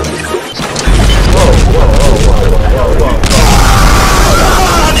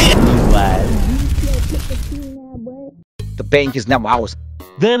 The bank is now ours.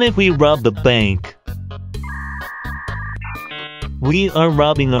 Then if we rob the bank, we are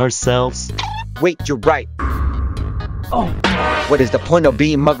robbing ourselves. Wait, you're right. Oh, what is the point of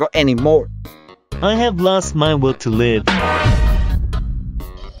being Mugger anymore? I have lost my will to live.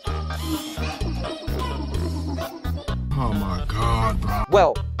 Oh my god, bro.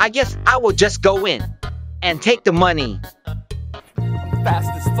 Well, I guess I will just go in and take the money. Fast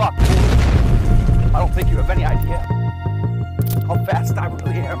as fuck. I don't think you have any idea how fast I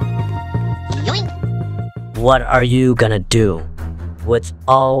really am. What are you gonna do with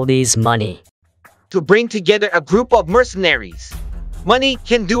all these money? To bring together a group of mercenaries. Money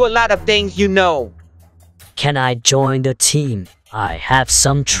can do a lot of things, you know. Can I join the team? I have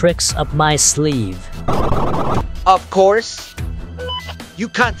some tricks up my sleeve. Of course. You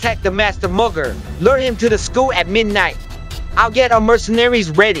contact the Master Mugger. Lure him to the school at midnight. I'll get our mercenaries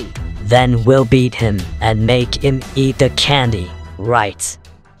ready. Then we'll beat him and make him eat the candy, right?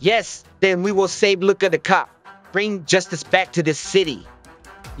 Yes, then we will save Luca the cop. Bring justice back to this city.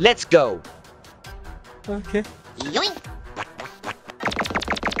 Let's go. Okay. Yoink.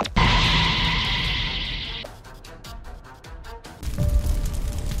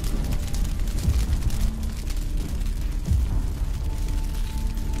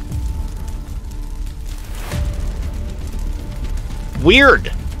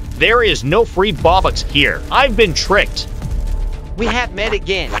 Weird. There is no free Bobbux here. I've been tricked. We have met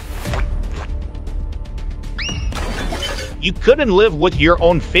again. You couldn't live with your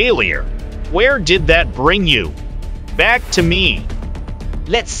own failure. Where did that bring you? Back to me.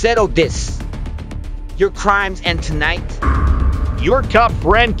 Let's settle this. Your crimes and tonight. Your cop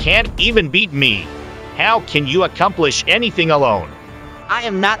friend can't even beat me. How can you accomplish anything alone? I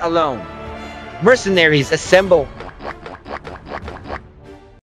am not alone. Mercenaries assemble.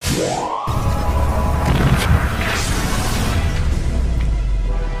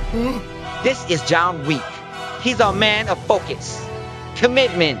 This is John Weak. He's a man of focus,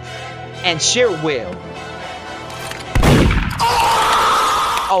 commitment, and sheer will.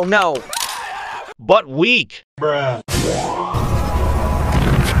 Oh no. But weak. Bruh.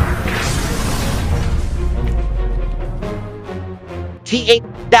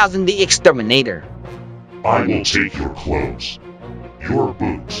 T-8000 the Exterminator. I will take your clothes, your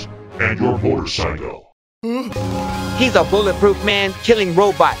boots, and your motorcycle. He's a bulletproof man killing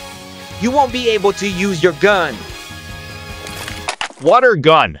robot. You won't be able to use your gun. Water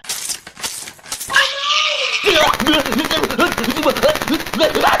gun.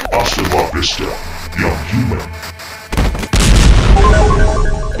 Hasta la vista, young human.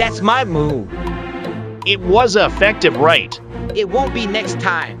 That's my move. It was effective, right? It won't be next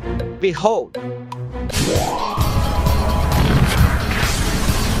time. Behold.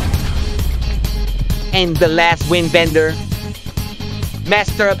 And the last windbender.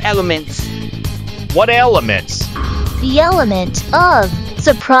 Master of elements. What elements? The element of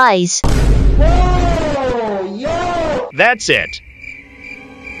surprise. That's it.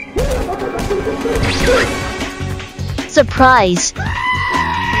 Surprise.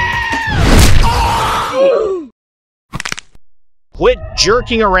 Quit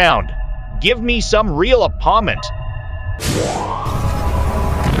jerking around. Give me some real opponent.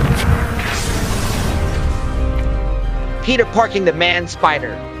 Peter Parking the Man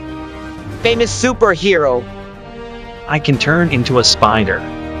Spider. Famous superhero. I can turn into a spider.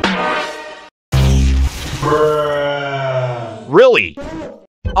 Really?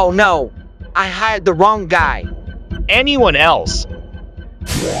 Oh no, I hired the wrong guy. Anyone else?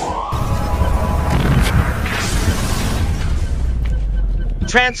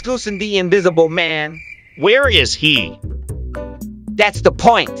 Translucent the Invisible Man. Where is he? That's the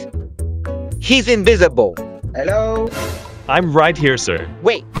point. He's invisible. Hello? I'm right here, sir.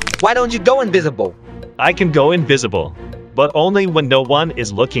 Wait, why don't you go invisible? I can go invisible, but only when no one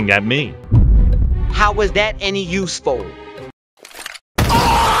is looking at me. How was that any useful?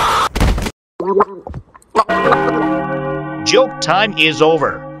 Joke time is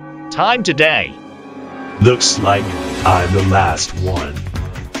over. Time to die. Looks like I'm the last one.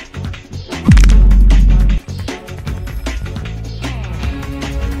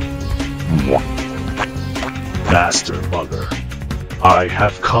 Master Mother, I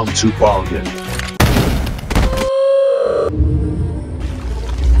have come to bargain.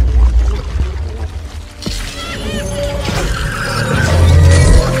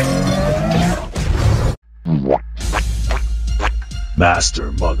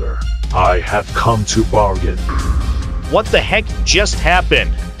 Master Mother, I have come to bargain. What the heck just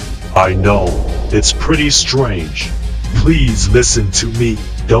happened? I know, it's pretty strange. Please listen to me,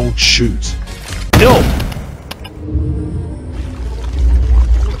 don't shoot. No!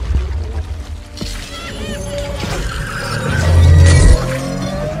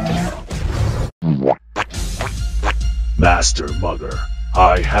 Master Mother,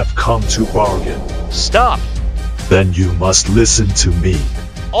 I have come to bargain. Stop! Then you must listen to me.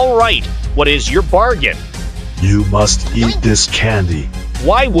 Alright, what is your bargain? You must eat this candy.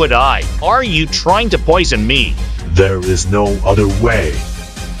 Why would I? Are you trying to poison me? There is no other way.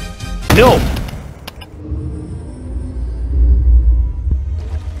 No!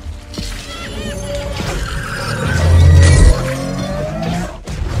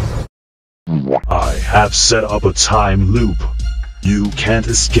 I have set up a time loop. You can't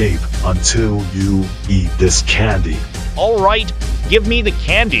escape until you eat this candy. Alright, give me the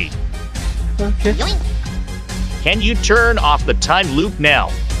candy. Okay. Can you turn off the time loop now?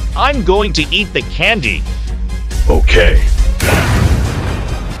 I'm going to eat the candy. Okay.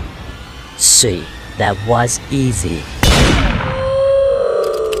 See, that was easy.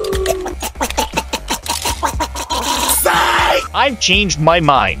 I've changed my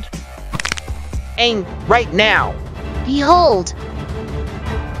mind. Aim right now. Behold.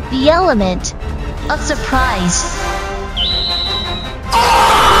 The element of surprise.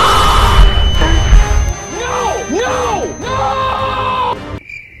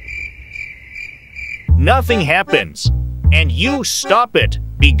 Nothing happens. And you stop it.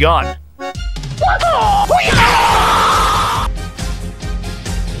 Be gone.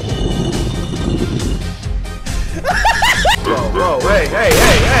 Whoa, hey!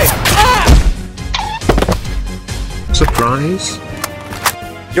 Surprise?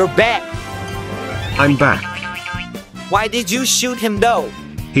 You're back. I'm back. Why did you shoot him though?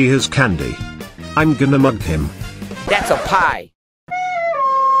 He has candy. I'm gonna mug him. That's a pie.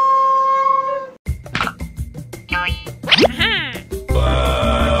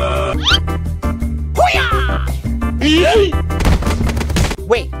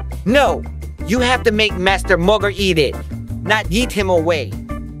 Wait, no. You have to make Master Mugger eat it, not yeet him away.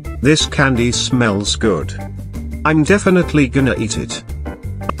 This candy smells good. I'm definitely gonna eat it.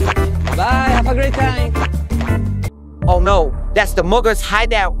 Bye, have a great time. Oh no, that's the Mugger's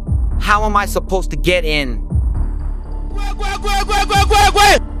hideout. How am I supposed to get in?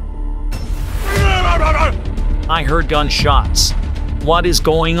 I heard gunshots. What is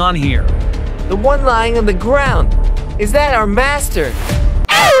going on here? The one lying on the ground. Is that our master?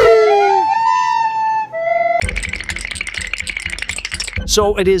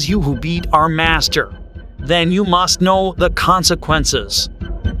 So it is you who beat our master. Then you must know the consequences.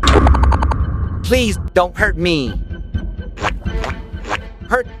 Please don't hurt me.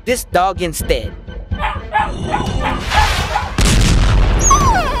 hurt this dog instead.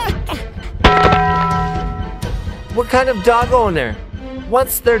 What kind of dog owner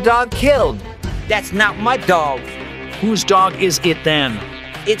wants their dog killed? That's not my dog. Whose dog is it then?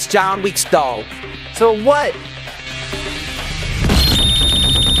 It's John Wick's dog. So what?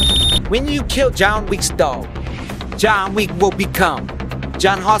 When you kill John Wick's dog, John Wick will become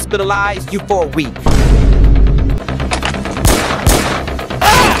John hospitalized you for a week.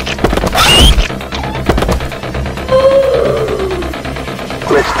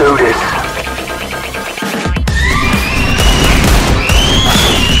 Let's do this.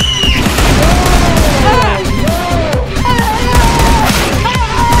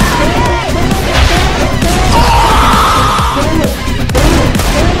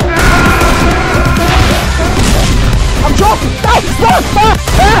 I'm joking!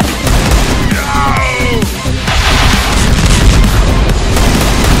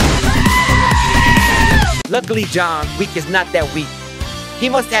 Luckily, John Wick is not that weak. He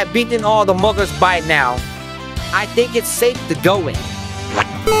must have beaten all the muggers by now. I think it's safe to go in.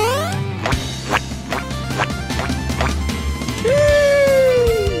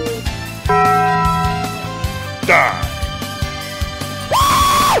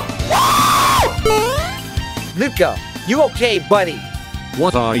 Luca, you okay, buddy?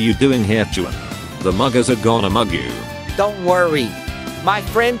 What are you doing here, Juan? The muggers are gonna mug you. Don't worry. My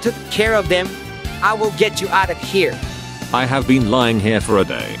friend took care of them. I will get you out of here. I have been lying here for a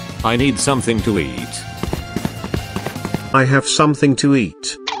day. I need something to eat. I have something to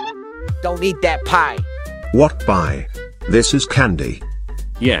eat. Don't eat that pie. What pie? This is candy.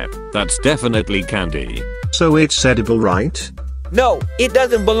 Yep, that's definitely candy. So it's edible, right? No, it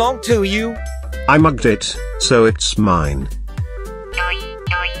doesn't belong to you. I mugged it, so it's mine.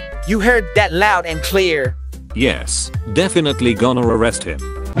 You heard that loud and clear. Yes, definitely gonna arrest him.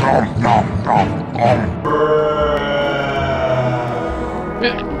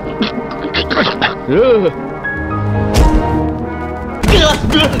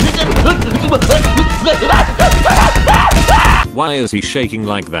 Why is he shaking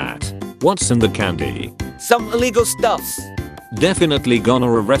like that? What's in the candy? Some illegal stuffs. Definitely gonna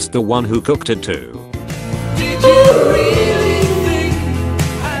arrest the one who cooked it too. Did you really think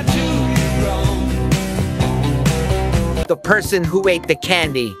I'd do you wrong? The person who ate the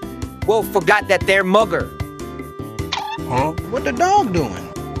candy, well, forgot that they're mugger. Huh? What the dog doing?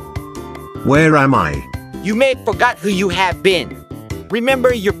 Where am I? You may forgot who you have been.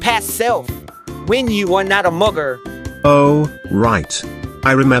 Remember your past self, when you were not a mugger. Oh, right.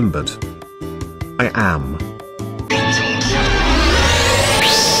 I remembered. I am.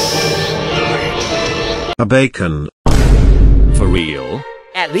 A bacon. For real?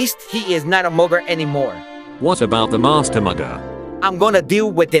 At least he is not a mugger anymore. What about the master mugger? I'm gonna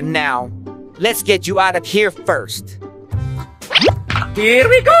deal with him now. Let's get you out of here first. Here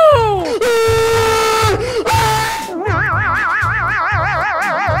we go!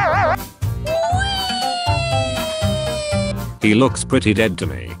 He looks pretty dead to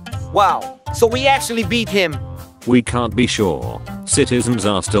me. Wow, so we actually beat him. We can't be sure. Citizens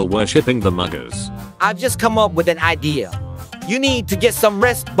are still worshipping the muggers. I've just come up with an idea. You need to get some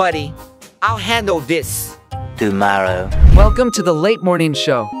rest, buddy. I'll handle this. Tomorrow. Welcome to the late morning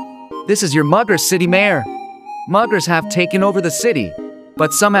show. This is your Mugger City Mayor. Muggers have taken over the city,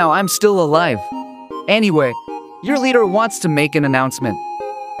 but somehow I'm still alive. Anyway, your leader wants to make an announcement.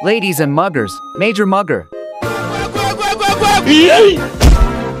 Ladies and muggers, Major Mugger.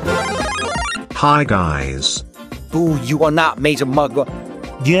 Hi guys. Boo, you are not Major Mugger.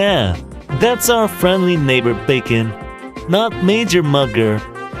 Yeah, that's our friendly neighbor Bacon, not Major Mugger.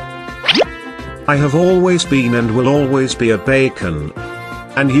 I have always been and will always be a bacon.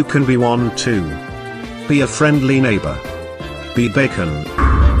 And you can be one too. Be a friendly neighbor. Be bacon.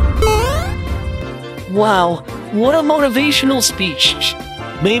 Wow, what a motivational speech.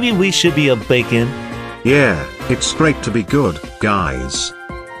 Maybe we should be a bacon. Yeah, it's great to be good, guys.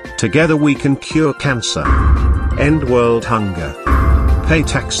 Together we can cure cancer, end world hunger, pay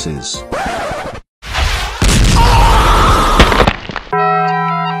taxes.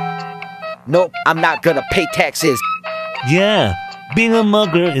 Nope, I'm not gonna pay taxes. Yeah, being a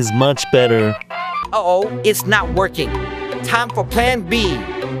mugger is much better. Uh-oh, it's not working. Time for plan B.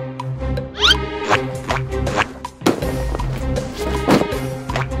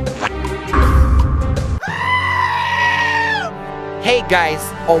 Hey guys,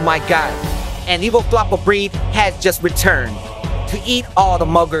 oh my god. An evil FLOPPA breed has just returned to eat all the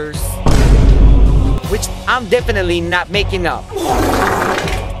muggers. Which I'm definitely not making up.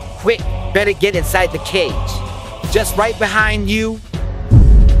 Quick, better get inside the cage. Just right behind you.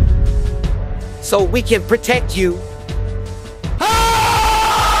 so we can protect you.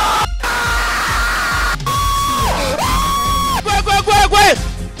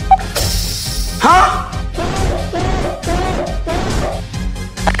 Huh?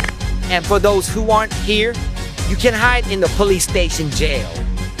 And for those who aren't here, you can hide in the police station jail.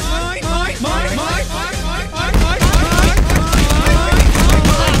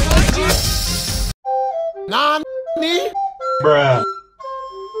 Nani? Bruh.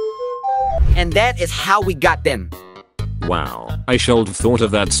 And that is how we got them. Wow, I should have thought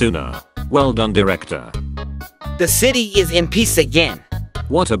of that sooner. Well done, director. The city is in peace again.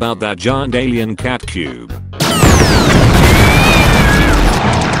 What about that giant alien cat cube?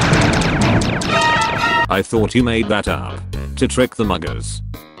 I thought you made that up to trick the muggers.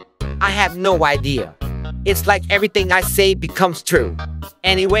 I have no idea. It's like everything I say becomes true.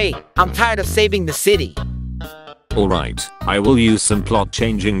 Anyway, I'm tired of saving the city. Alright, I will use some plot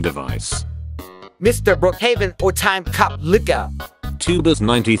changing device. Mr. Brookhaven or Time Cop lookup. Tubers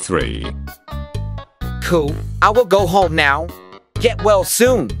 93. Cool, I will go home now. Get well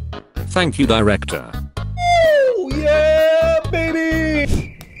soon. Thank you, director. Ooh, yeah,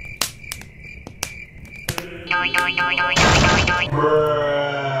 baby!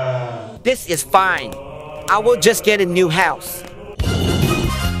 This is fine. I will just get a new house.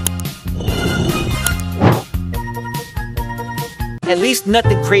 At least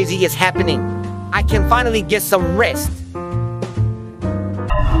nothing crazy is happening. I can finally get some rest.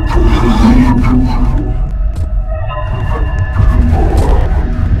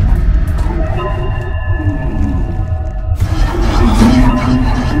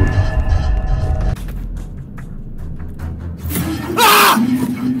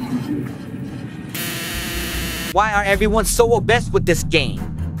 Why are everyone so obsessed with this game?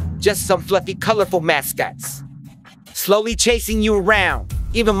 Just some fluffy, colorful mascots. Slowly chasing you around.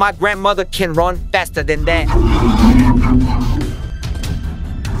 Even my grandmother can run faster than that.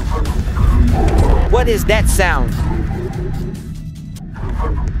 What is that sound?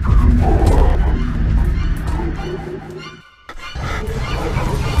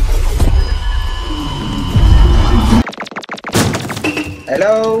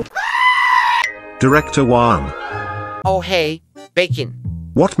 Hello? Director Juan. Oh hey, Bacon.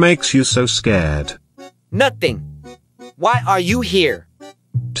 What makes you so scared? Nothing. Why are you here?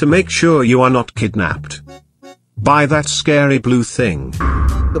 To make sure you are not kidnapped by that scary blue thing.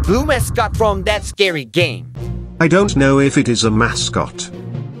 The blue mascot from that scary game. I don't know if it is a mascot,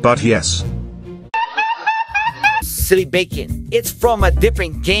 but yes. Silly Bacon, it's from a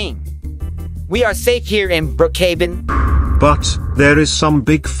different game. We are safe here in Brookhaven. But there is some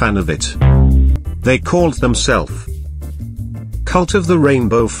big fan of it. They called themselves Cult of the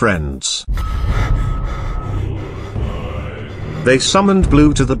Rainbow Friends. They summoned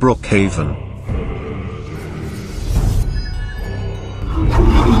Blue to the Brookhaven.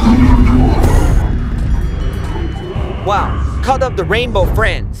 Wow, Cult of the Rainbow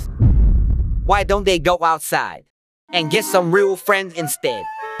Friends. Why don't they go outside and get some real friends instead?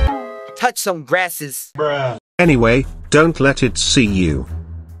 Touch some grasses. Bruh. Anyway, don't let it see you.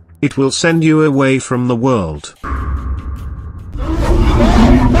 It will send you away from the world.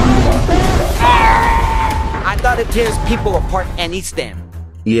 I thought it tears people apart and eats them.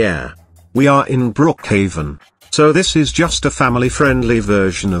 Yeah. We are in Brookhaven, so this is just a family-friendly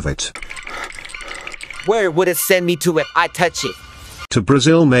version of it. Where would it send me to if I touch it? To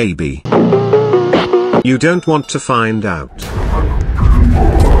Brazil maybe. You don't want to find out.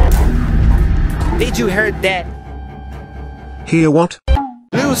 Did you hear that? Hear what?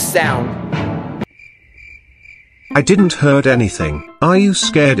 Blue sound. I didn't heard anything. Are you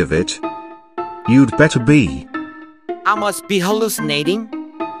scared of it? You'd better be. I must be hallucinating.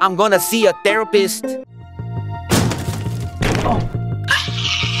 I'm gonna see a therapist.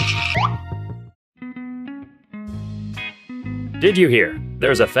 Did you hear?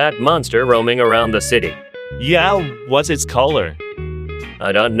 There's a fat monster roaming around the city. Yeah, what's its color?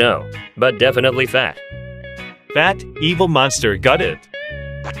 I don't know, but definitely fat. Fat, evil monster, got it.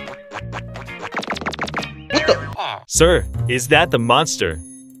 What the? Sir, is that the monster?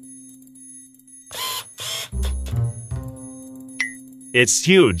 It's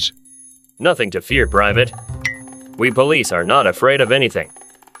huge. Nothing to fear, Private. We police are not afraid of anything.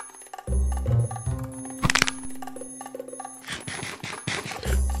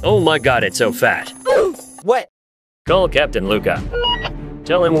 Oh my god, it's so fat. What? Call Captain Luca.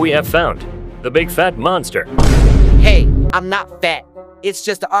 Tell him we have found the big fat monster. Hey, I'm not fat. It's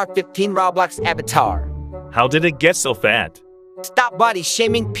just the R15 Roblox avatar. How did it get so fat? Stop body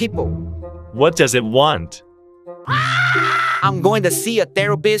shaming people. What does it want? I'm going to see a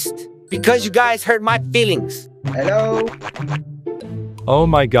therapist. Because you guys hurt my feelings. Hello? Oh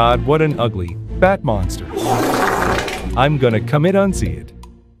my god, what an ugly, fat monster. I'm gonna commit unsee it.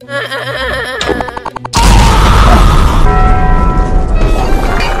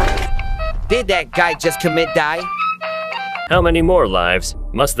 Did that guy just commit die? How many more lives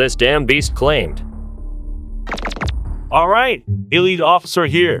must this damn beast claimed? All right, elite officer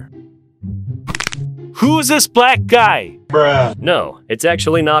here. Who is this black guy? Bruh. No, it's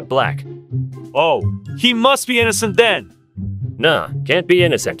actually not black. Oh, he must be innocent then. Nah, can't be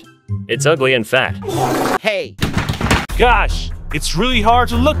innocent. It's ugly and fat. Hey. Gosh, it's really hard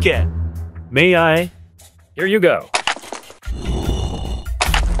to look at. May I? Here you go.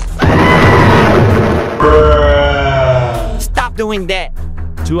 Stop doing that.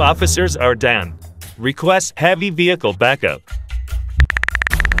 2 officers are down. Request heavy vehicle backup.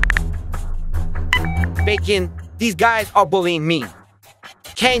 Bacon, these guys are bullying me.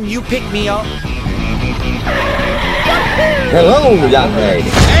 Can you pick me up? Hello, young lady.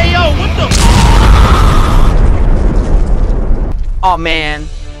 Hey, yo, what the? Oh man,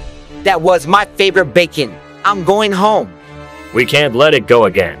 that was my favorite bacon. I'm going home. We can't let it go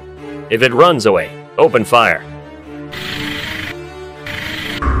again. If it runs away, open fire.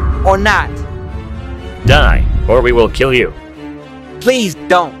 Or not. Die, or we will kill you. Please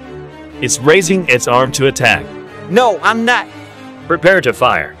don't. It's raising its arm to attack. No, I'm not. Prepare to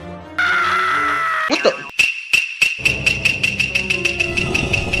fire. What the?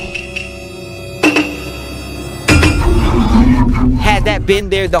 Had that been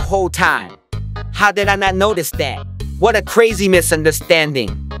there the whole time? How did I not notice that? What a crazy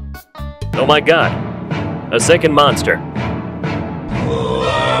misunderstanding. Oh my god. A second monster.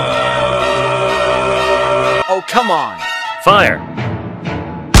 Oh, come on. Fire.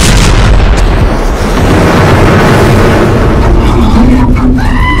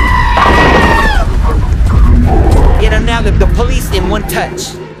 Get him now, the police in one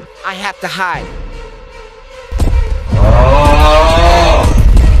touch. I have to hide.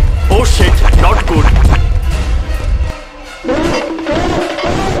 Oh shit, not good.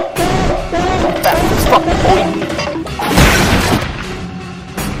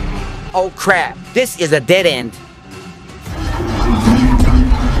 Oh crap, this is a dead end.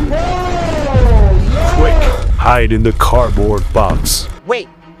 Quick, hide in the cardboard box. Wait,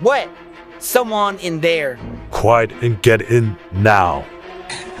 what? Someone in there. Quiet and get in now.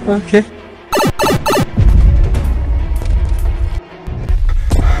 Okay.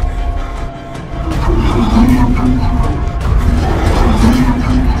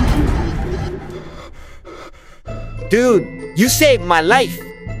 Dude, you saved my life.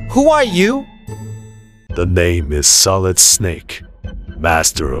 Who are you? The name is Solid Snake,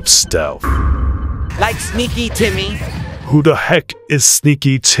 Master of Stealth. Like Sneaky Timmy? Who the heck is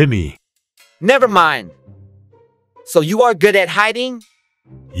Sneaky Timmy? Never mind. So you are good at hiding?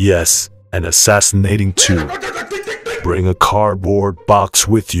 Yes, and assassinating too. Bring a cardboard box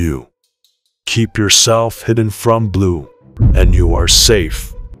with you. Keep yourself hidden from Blue, and you are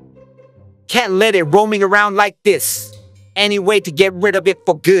safe. Can't let it roaming around like this. Any way to get rid of it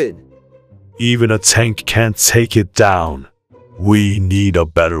for good. Even a tank can't take it down. We need a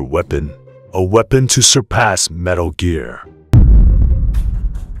better weapon. A weapon to surpass Metal Gear.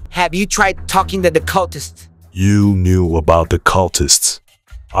 Have you tried talking to the cultists? You knew about the cultists.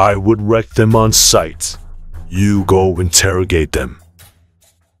 I would wreck them on sight. You go interrogate them.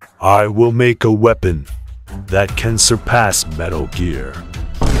 I will make a weapon that can surpass Metal Gear.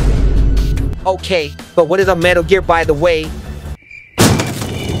 Okay, but what is a Metal Gear, by the way?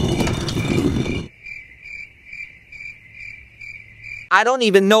 I don't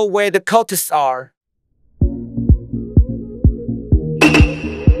even know where the cultists are.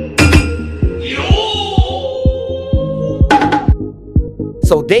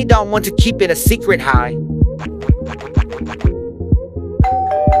 So they don't want to keep it a secret high.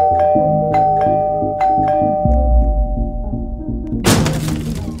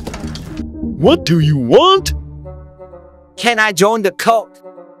 What do you want? Can I join the cult?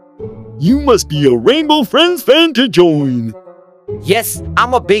 You must be a Rainbow Friends fan to join. Yes,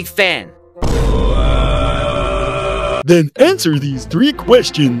 I'm a big fan. Then answer these 3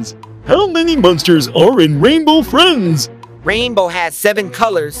 questions. How many monsters are in Rainbow Friends? Rainbow has 7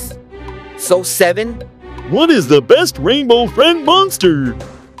 colors. So 7? What is the best Rainbow Friend monster?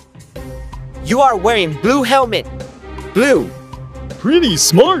 You are wearing blue helmet. Blue. Pretty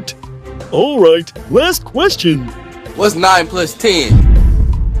smart. Alright, last question. What's 9 plus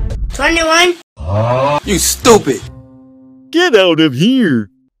 10? 21. You stupid. Get out of here.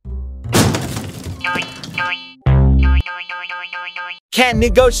 Can't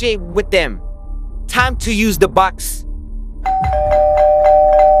negotiate with them. Time to use the box.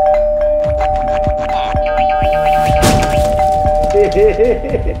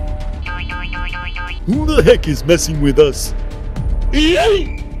 Who the heck is messing with us?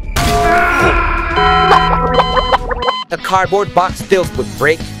 A cardboard box filled with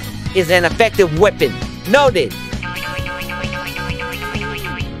brick is an effective weapon. Noted.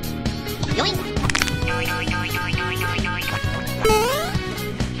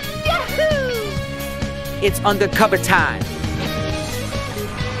 It's undercover time.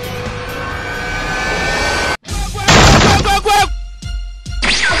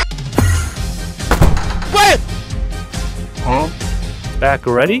 Huh? Back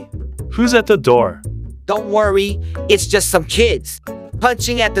already? Who's at the door? Don't worry, it's just some kids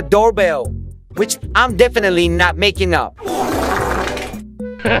punching at the doorbell, which I'm definitely not making up.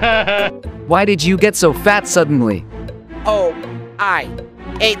 Why did you get so fat suddenly? Oh, I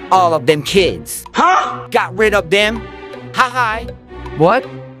ate all of them kids. Huh? Got rid of them. Hi. What?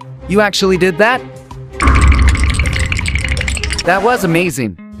 You actually did that? That was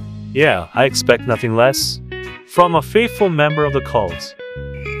amazing. Yeah, I expect nothing less. From a faithful member of the cult.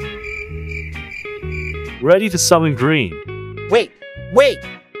 Ready to summon green. Wait.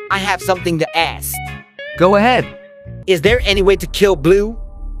 I have something to ask. Go ahead. Is there any way to kill blue?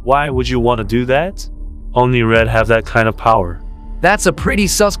 Why would you want to do that? Only red have that kind of power. That's a pretty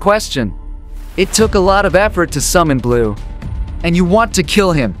sus question. It took a lot of effort to summon blue. And you want to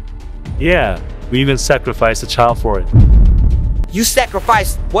kill him. Yeah, we even sacrificed a child for it. You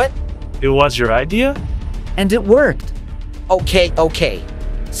sacrificed what? It was your idea? And it worked. Okay.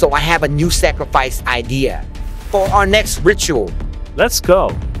 So I have a new sacrifice idea for our next ritual. Let's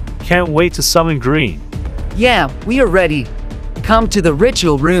go. Can't wait to summon green. Yeah, we are ready. Come to the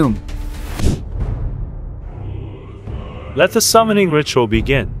ritual room. Let the summoning ritual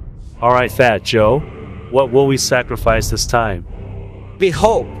begin. Alright, Fat Joe. What will we sacrifice this time?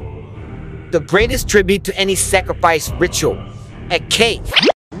 Behold, the greatest tribute to any sacrifice ritual. A cake.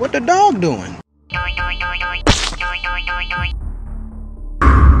 What the dog doing?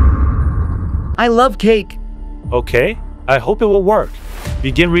 I love cake. Okay, I hope it will work.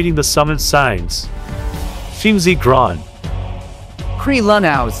 Begin reading the summon signs. Fimsy Gron. Kree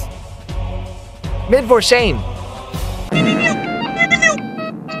Lunhouse. Mid for shame.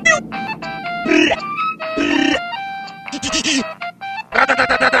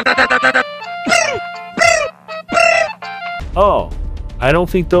 Oh, I don't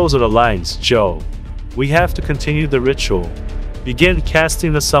think those are the lines, Joe. We have to continue the ritual. Begin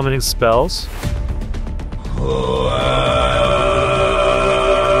casting the summoning spells.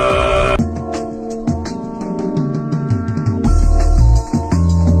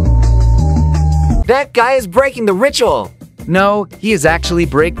 That guy is breaking the ritual. No, he is actually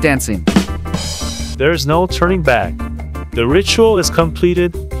breakdancing. There's no turning back. The ritual is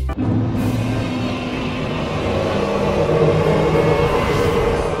completed.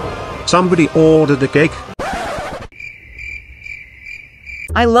 Somebody ordered a cake.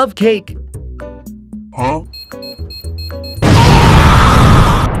 I love cake. Huh?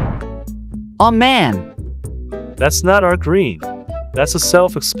 Oh man. That's not our green. That's a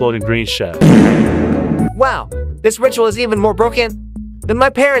self-exploding green chef. Wow, this ritual is even more broken than my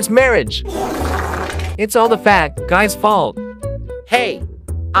parents' marriage. It's all the fat guy's fault. Hey,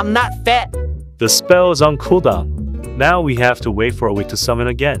 I'm not fat. The spell is on cooldown. Now we have to wait for a week to summon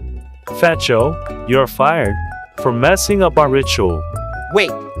again. Fat Joe, you're fired for messing up our ritual. Wait,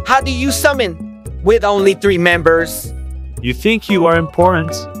 how do you summon with only 3 members? You think you are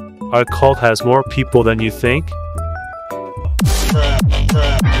important? Our cult has more people than you think?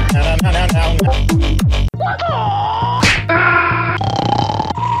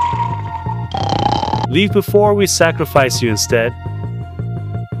 Leave before we sacrifice you instead.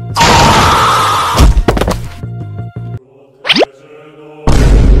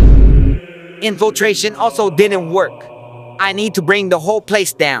 Infiltration also didn't work. I need to bring the whole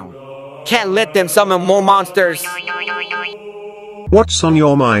place down. Can't let them summon more monsters. What's on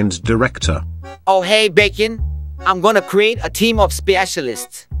your mind, Director? Oh hey, Bacon. I'm gonna create a team of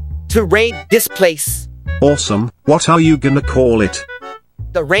specialists to raid this place. Awesome. What are you gonna call it?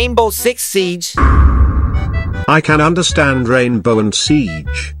 The Rainbow Six Siege. I can understand Rainbow and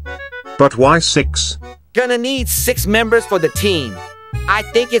Siege. But why 6? Gonna need 6 members for the team. I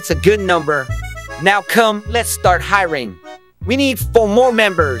think it's a good number. Now come, let's start hiring. We need 4 more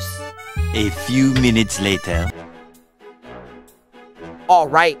members. A few minutes later.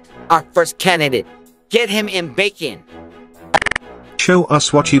 Alright, our first candidate. Get him in Bacon. Show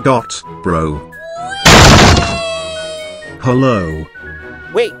us what you got, bro. Hello.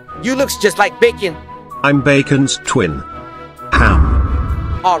 Wait, you looks just like Bacon. I'm Bacon's twin.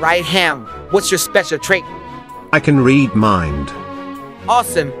 Ham. Alright, Ham. What's your special trait? I can read mind.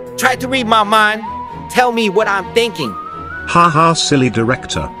 Awesome. Try to read my mind. Tell me what I'm thinking. Haha, silly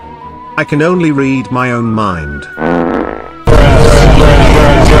director. I can only read my own mind.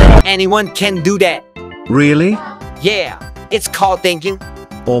 Anyone can do that. Really? Yeah, it's called thinking.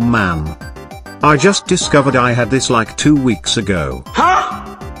 Oh man. I just discovered I had this like 2 weeks ago. Huh?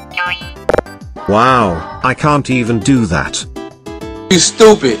 Wow, I can't even do that. You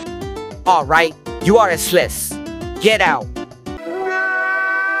stupid. Alright, you are useless. Get out.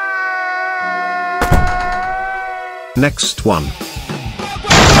 Next one.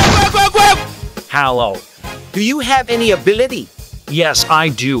 Hello. Do you have any ability? Yes, I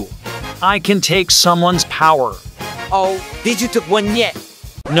do. I can take someone's power. Oh, did you took one yet?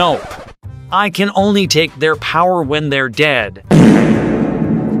 No. I can only take their power when they're dead.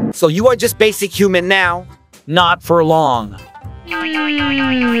 So you are just basic human now? Not for long.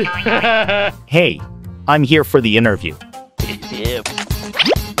 Hey, I'm here for the interview.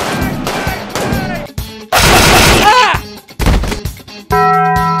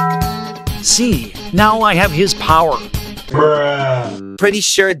 See, now I have his power. Pretty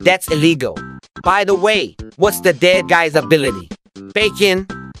sure that's illegal. By the way, what's the dead guy's ability? Bacon.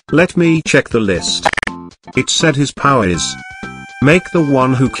 Let me check the list. It said his power is make the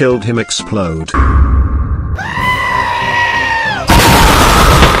one who killed him explode.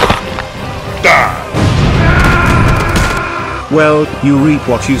 Well, you reap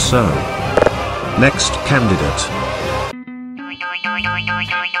what you sow. Next candidate.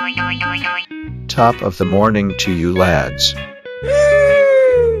 Top of the morning to you lads.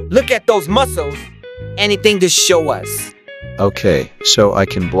 Look at those muscles. Anything to show us. Okay, so I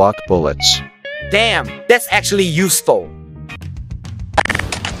can block bullets. Damn, that's actually useful.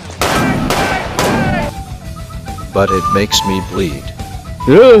 But it makes me bleed.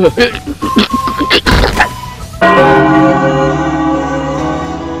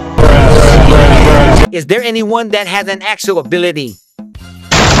 Is there anyone that has an actual ability? Oh,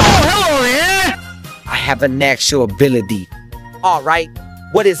 hello there! I have an actual ability. Alright,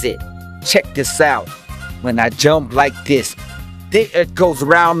 what is it? Check this out. When I jump like this, the earth goes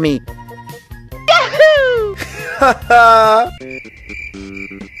around me. Yahoo!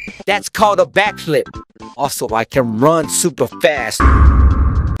 That's called a backflip. Also, I can run super fast.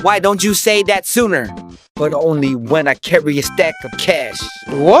 Why don't you say that sooner? But only when I carry a stack of cash.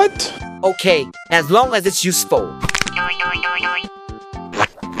 What? Okay, as long as it's useful.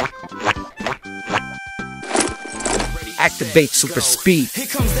 Activate super speed. Here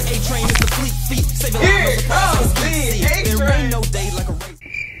comes the A train, it's a fleet feet. Save a lot of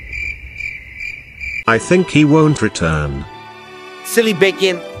I think he won't return. Silly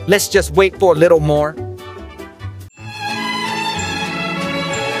Bacon, let's just wait for a little more.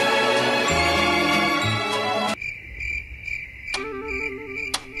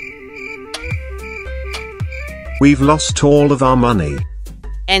 We've lost all of our money.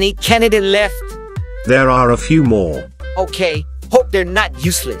 Any candidate left? There are a few more. Okay, hope they're not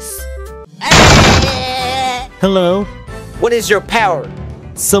useless. Hello? What is your power?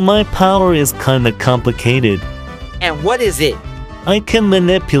 So my power is kinda complicated. And what is it? I can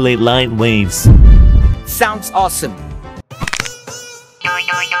manipulate light waves. Sounds awesome.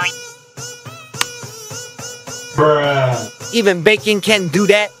 Bruh. Even Bacon can do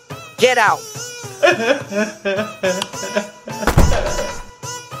that? Get out.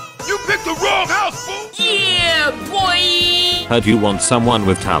 You picked the wrong house, fool! Yeah, boy! Heard you want someone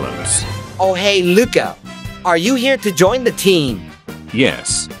with talents. Oh hey, Luca. Are you here to join the team?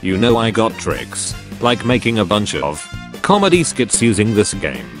 Yes, you know I got tricks. Like making a bunch of comedy skits using this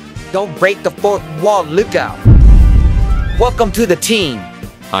game. Don't break the fourth wall, Luca. Welcome to the team.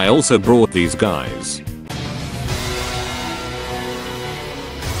 I also brought these guys.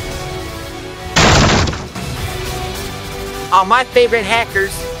 Are my favorite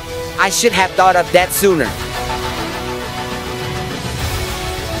hackers. I should have thought of that sooner.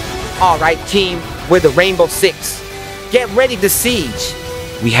 Alright team, we're the Rainbow Six. Get ready to siege.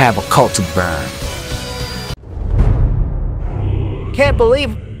 We have a call to burn. Can't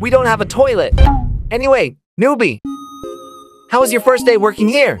believe we don't have a toilet. Anyway, newbie, how was your first day working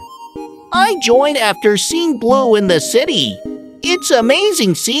here? I joined after seeing Blue in the city. It's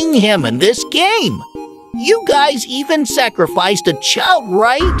amazing seeing him in this game. You guys even sacrificed a child,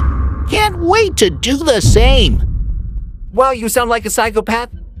 right? Can't wait to do the same. Wow, you sound like a psychopath.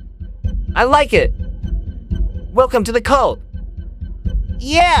 I like it. Welcome to the cult.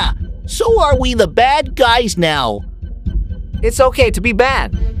 Yeah, so are we the bad guys now? It's okay to be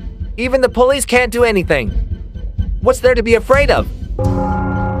bad. Even the police can't do anything. What's there to be afraid of?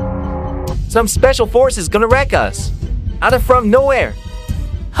 Some special force is gonna wreck us. Out of from nowhere.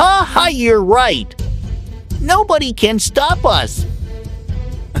 Ha ha, you're right. Nobody can stop us.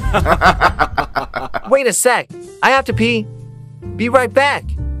 Wait a sec. I have to pee. Be right back.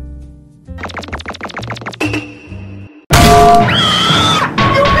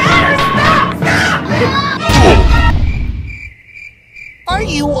 Are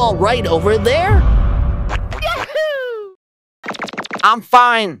you all right over there? I'm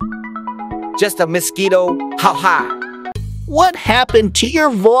fine. Just a mosquito. Ha ha. What happened to your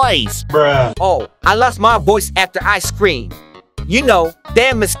voice? Bruh. Oh, I lost my voice after I screamed. You know,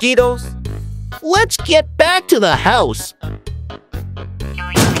 damn mosquitoes. Let's get back to the house.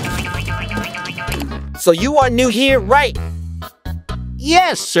 So you are new here, right?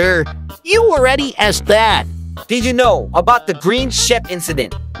 Yes, sir. You already asked that. Did you know about the green chef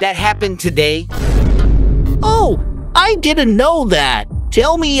incident that happened today? Oh, I didn't know that.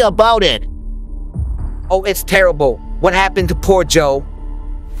 Tell me about it. Oh, it's terrible. What happened to poor Joe?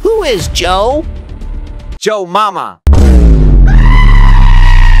 Who is Joe? Joe Mama.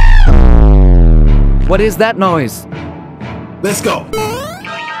 What is that noise? Let's go.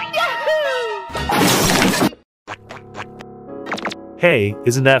 Hey,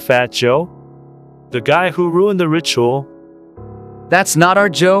 isn't that Fat Joe? The guy who ruined the ritual. That's not our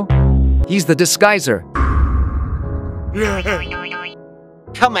Joe. He's the disguiser.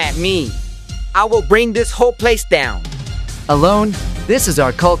 Come at me. I will bring this whole place down. Alone? This is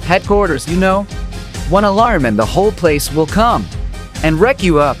our cult headquarters, you know? One alarm and the whole place will come and wreck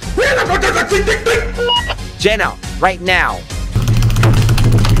you up. Jenna, right now.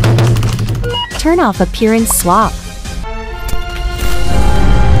 Turn off appearance swap.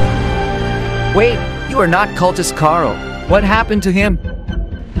 Wait, you are not cultist Carl. What happened to him?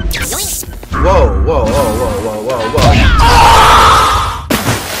 Whoa, whoa, whoa, whoa, whoa, whoa,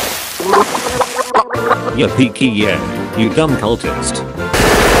 whoa. You peaky yeah, you dumb cultist.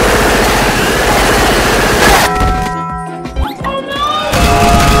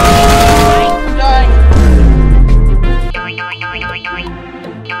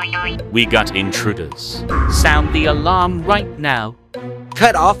 We got intruders. Sound the alarm right now.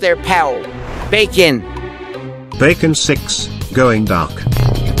 Cut off their power. Bacon. Bacon 6, going dark.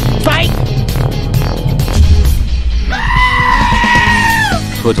 Fight!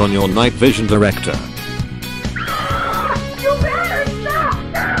 Put on your night vision, Director.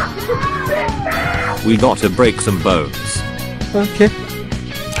 We gotta break some bones. Okay.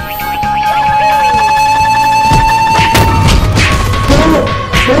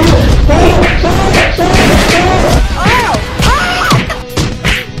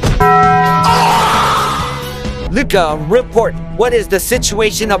 Luca, report. What is the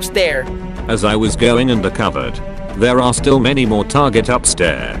situation upstairs? As I was going in the cupboard, there are still many more targets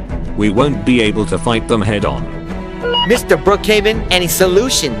upstairs. We won't be able to fight them head on. Mr. Brookhaven, any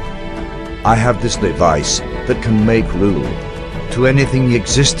solution? I have this device that can make rule to anything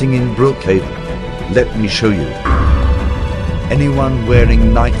existing in Brookhaven. Let me show you. Anyone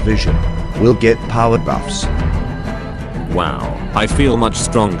wearing night vision will get power buffs. Wow, I feel much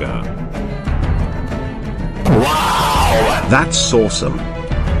stronger. Wow! That's awesome.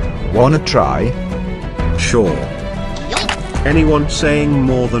 Wanna try? Sure. Anyone saying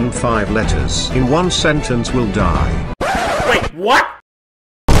more than 5 letters in one sentence will die. Wait, what?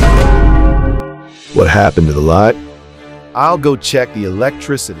 What happened to the light? I'll go check the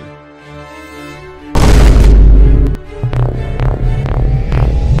electricity.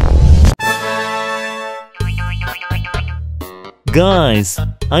 Guys,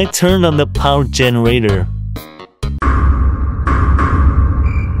 I turned on the power generator.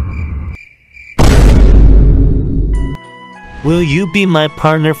 Will you be my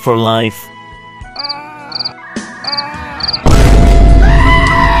partner for life?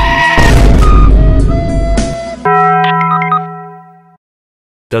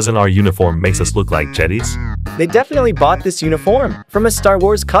 Doesn't our uniform makes us look like Jedis? They definitely bought this uniform from a Star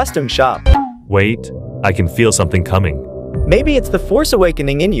Wars custom shop. Wait, I can feel something coming. Maybe it's the Force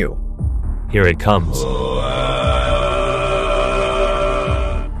Awakening in you. Here it comes.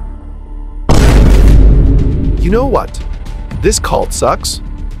 You know what? This cult sucks.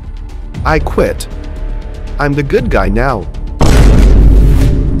 I quit. I'm the good guy now.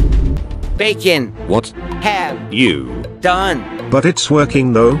 Bacon. What? Have you done? But it's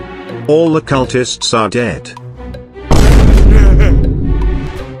working though. All the cultists are dead.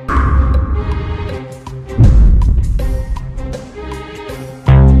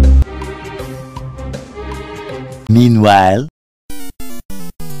 Meanwhile,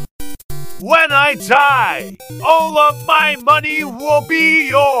 When I die, all of my money will be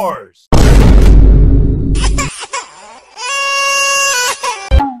yours.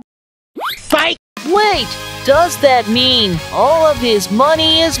 Fight! Wait, does that mean all of his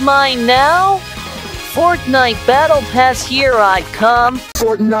money is mine now? Fortnite Battle Pass, here I come.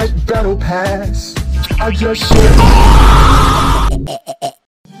 Fortnite Battle Pass. I just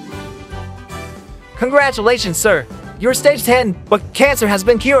Congratulations, sir. You're stage 10, but cancer has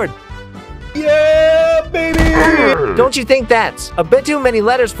been cured. Yeah, baby! Don't you think that's a bit too many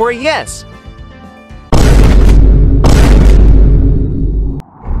letters for a yes?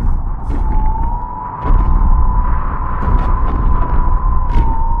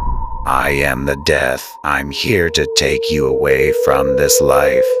 I am the death. I'm here to take you away from this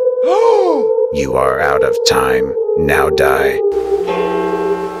life. You are out of time. Now die.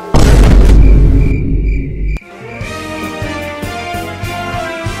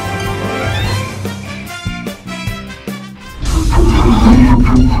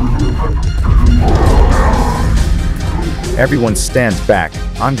 Everyone stands back.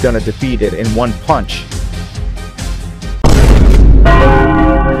 I'm gonna defeat it in one punch. 9.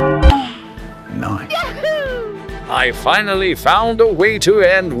 I finally found a way to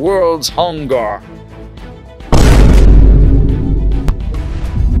end world's hunger.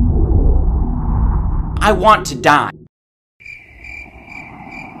 I want to die.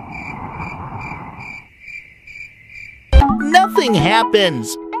 Nothing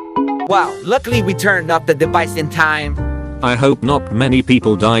happens. Wow, luckily we turned off the device in time. I hope not many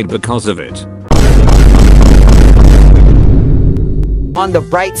people died because of it. On the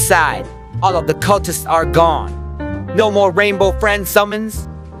bright side, all of the cultists are gone. No more rainbow friend summons?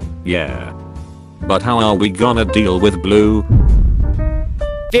 Yeah. But how are we gonna deal with Blue?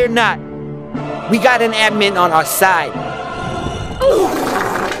 Fear not. We got an admin on our side.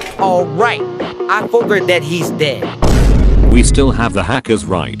 Alright, I figured that he's dead. We still have the hackers,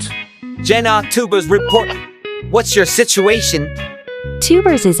 right? Jenna, Tubers report. What's your situation?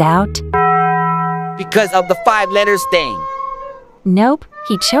 Tubers is out. Because of the 5 letters thing. Nope,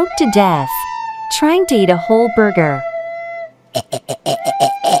 he choked to death. Trying to eat a whole burger.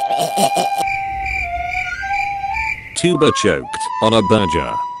 Tuber choked on a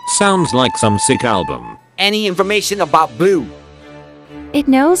burger. Sounds like some sick album. Any information about Blue? It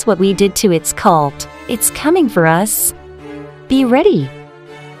knows what we did to its cult. It's coming for us. Be ready.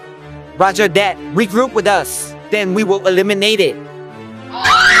 Roger that. Regroup with us. Then we will eliminate it.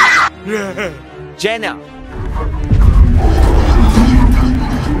 Jenna.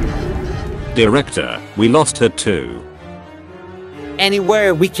 Director, we lost her too.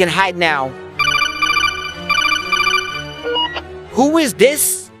 Anywhere we can hide now. Who is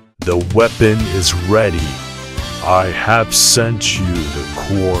this? The weapon is ready. I have sent you the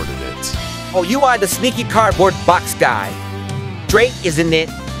coordinates. Oh, you are the sneaky cardboard box guy. Drake, isn't it?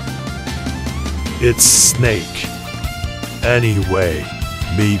 It's Snake. Anyway,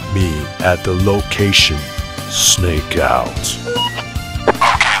 meet me at the location. Snake out.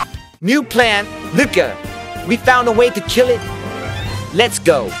 New plan, Luca. We found a way to kill it. Let's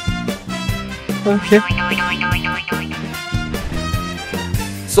go. Okay.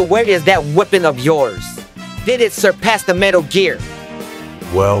 So where is that weapon of yours? Did it surpass the Metal Gear?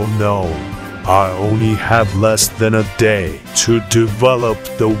 Well, no. I only have less than a day to develop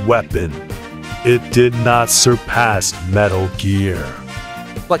the weapon. It did not surpass Metal Gear.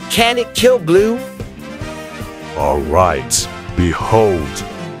 But can it kill Blue? Alright, behold.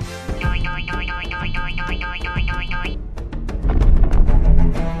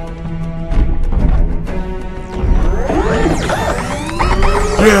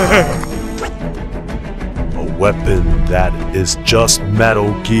 A weapon that is just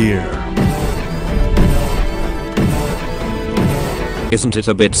Metal Gear. Isn't it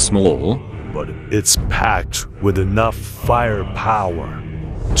a bit small? But it's packed with enough firepower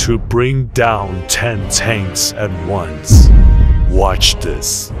to bring down 10 tanks at once. Watch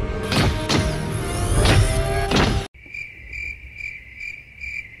this.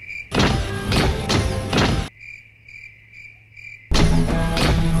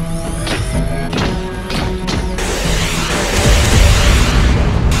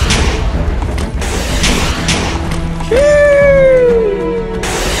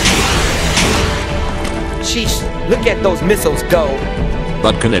 Sheesh, look at those missiles go.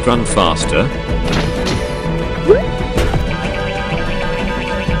 But can it run faster?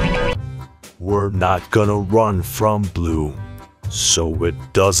 We're not gonna run from Blue, so it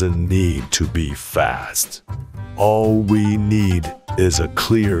doesn't need to be fast. All we need is a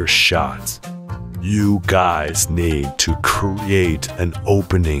clear shot. You guys need to create an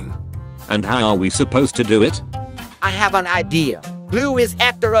opening And how are we supposed to do it? I have an idea. Blue is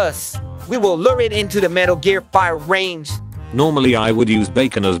after us. We will lure it into the Metal Gear fire range. Normally I would use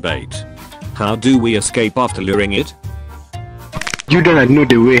bacon as bait. How do we escape after luring it? You don't know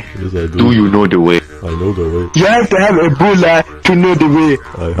the way. Yes, I do. Do you know the way? I know the way. You have to have Ebola to know the way.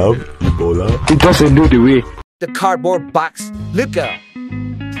 I have Ebola. He doesn't know the way. The cardboard box. Look up.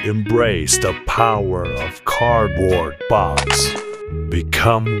 Embrace the power of cardboard box.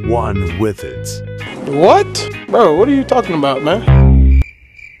 Become one with it. What? Bro, what are you talking about, man?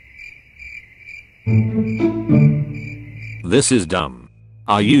 This is dumb.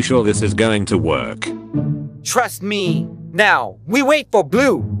 Are you sure this is going to work? Trust me. Now, we wait for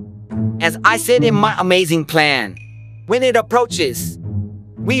Blue. As I said in my amazing plan, when it approaches,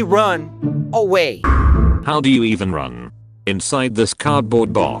 we run away. How do you even run? Inside this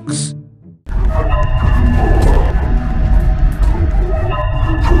cardboard box.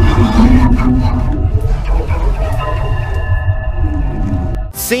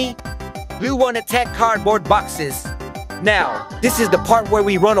 See? Blue won't attack cardboard boxes. Now, this is the part where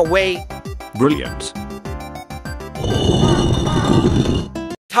we run away. Brilliant.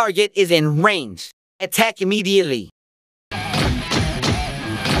 Target is in range. Attack immediately.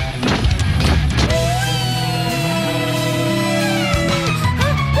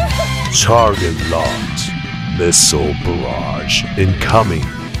 Target locked. Missile barrage incoming.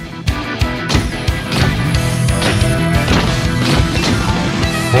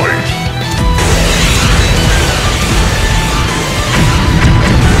 Fight!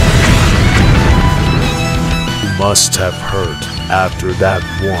 Must have hurt after that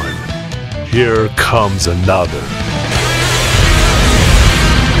one. Here comes another.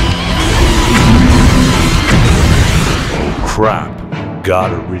 Oh crap,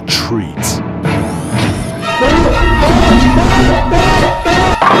 gotta retreat.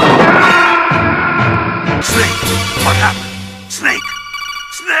 Snake! What happened? Snake!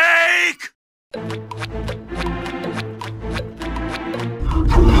 Snake!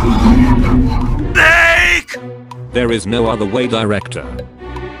 Snake! There is no other way, Director.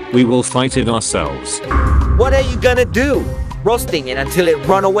 We will fight it ourselves. What are you gonna do? Roasting it until it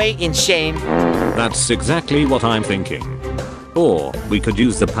run away in shame? That's exactly what I'm thinking. Or we could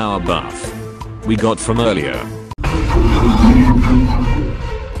use the power buff we got from earlier.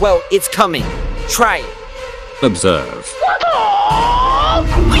 Well, it's coming. Try it. Observe.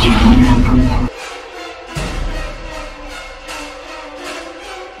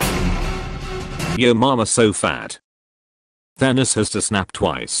 Yo mama so fat. Thanos has to snap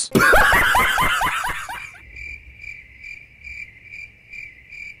twice.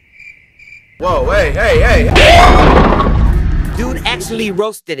 Whoa, hey! Dude actually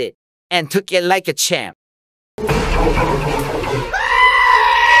roasted it and took it like a champ.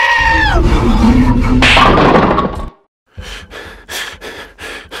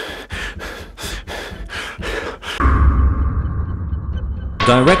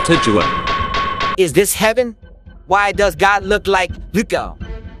 Director Juan. Is this heaven? Why does God look like Luca?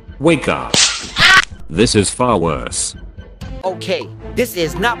 Wake up. This is far worse. Okay, this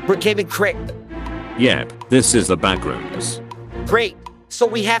is not Brookhaven correct. Yep, this is the backrooms. Great, so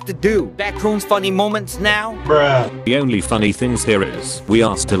we have to do backrooms funny moments now? Bruh. The only funny things here is we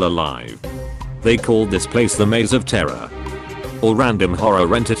are still alive. They called this place the Maze of Terror. All random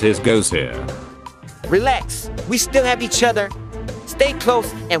horror entities goes here. Relax, we still have each other. Stay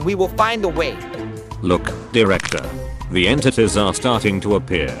close and we will find a way. Look, Director, the entities are starting to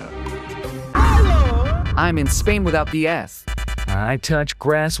appear. I'm in Spain without the S. I touch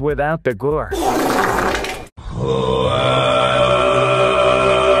grass without the gore.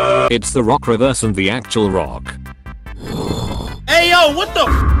 It's the rock reverse and the actual rock. Hey yo, what the?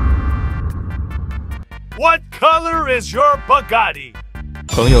 What color is your Bugatti?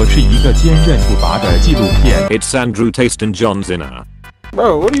 朋友是一个坚韧不拔的纪录片。 It's Andrew Taste and John's Inner.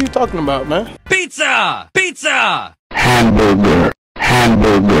 Bro, what are you talking about, man? Pizza! Pizza! Hamburger.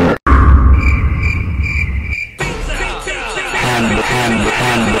 Hamburger.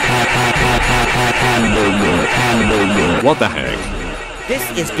 Hamburger. What the heck? This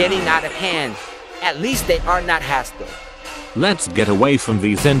is getting out of hand. At least they are not hostile. Let's get away from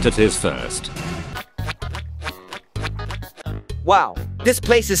these entities first. Wow, this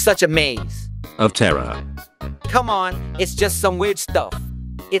place is such a maze. Of terror. Come on, it's just some weird stuff.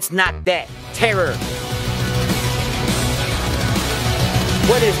 It's not that. Terror.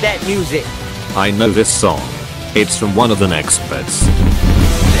 What is that music? I know this song. It's from one of the next bits.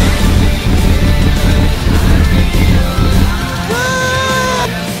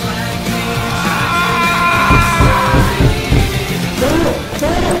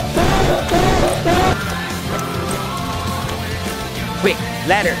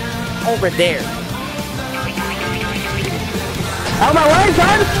 Ladder, over there. Out my way,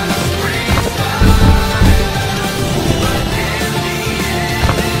 son!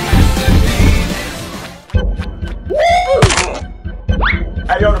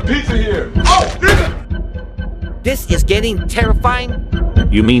 Hey, yo, the pizza here. Oh, nigga! This is getting terrifying.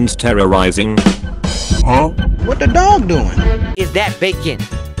 You means terrorizing? Huh? What the dog doing? Is that bacon?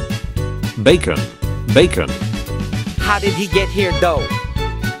 Bacon. Bacon. How did he get here though?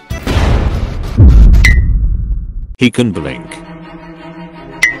 He can blink.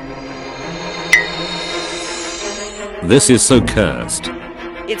 This is so cursed.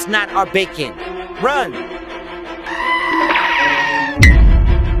 It's not our bacon. Run!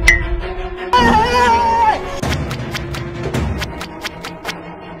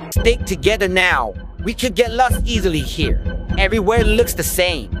 Stick together now. We could get lost easily here. Everywhere looks the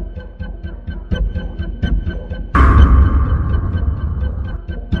same.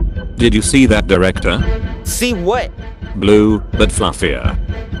 Did you see that, Director? See what? Blue, but fluffier.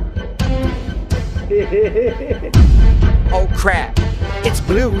 Oh crap. It's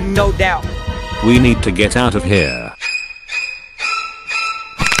blue, no doubt. We need to get out of here.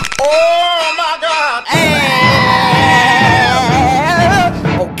 Oh my God!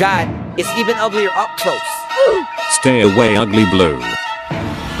 Oh god, it's even uglier up close. Stay away, ugly blue.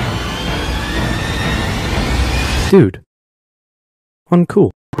 Dude.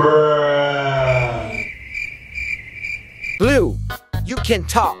 Uncool. Blue, you can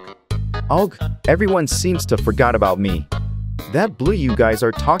talk. Ugh, everyone seems to forgot about me. That blue you guys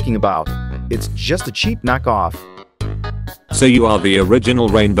are talking about, it's just a cheap knockoff. So you are the original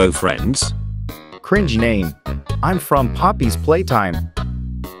Rainbow Friends? Cringe name. I'm from Poppy's Playtime.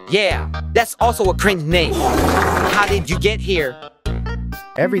 Yeah, that's also a cringe name. How did you get here?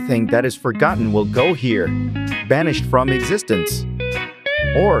 Everything that is forgotten will go here, banished from existence.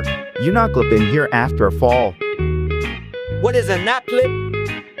 Or, you not clip in here after a fall. What is a not clip?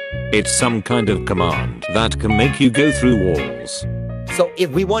 It's some kind of command that can make you go through walls. So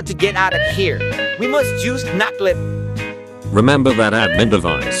if we want to get out of here, we must use not clip. Remember that admin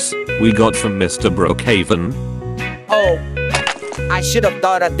device we got from Mr. Brookhaven? Oh, I should have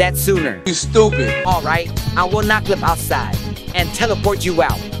thought of that sooner. You stupid. Alright, I will not clip outside and teleport you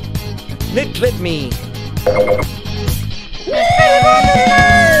out. Not clip me. Yeah,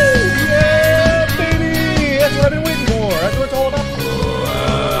 baby! That's what I've been waiting for. That's what it's all about.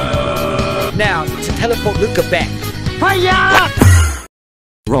 Now, to teleport Luca back. Hiya!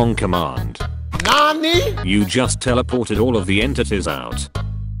 Wrong command. Nani? You just teleported all of the entities out.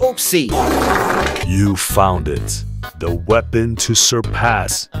 Oopsie. You found it. The weapon to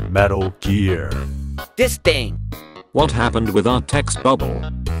surpass Metal Gear. This thing. What happened with our text bubble?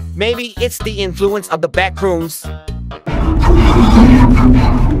 Maybe it's the influence of the back rooms.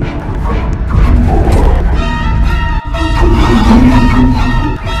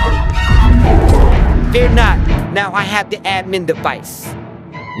 Fear not, now I have the admin device.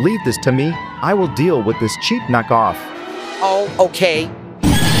 Leave this to me. I will deal with this cheap knockoff. Oh, okay.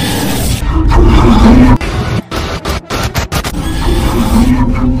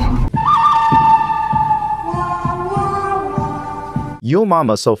 Yo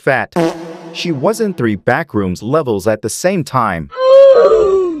mama so fat. She was in 3 backrooms levels at the same time.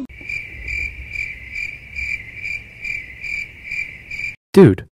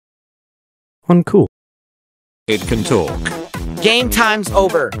 Dude. Uncool. It can talk. Game time's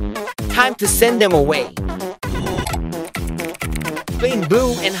over. Time to send them away. Clean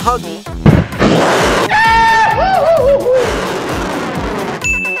Blue and Huggy.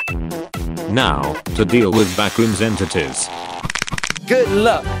 Now, to deal with backrooms entities. Good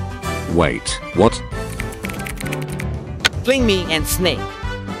luck. Wait, what? Fling Me and Snake.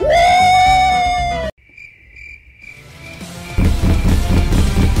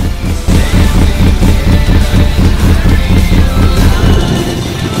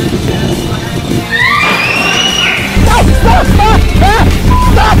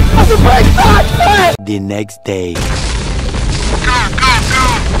 The next day.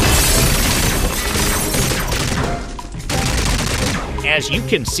 As you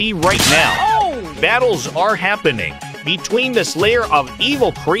can see right now, battles are happening between the Slayer of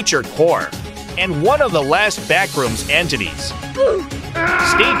Evil Creature Core and one of the last Backrooms entities.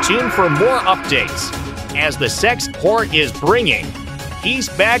 Stay tuned for more updates as the Sex Core is bringing peace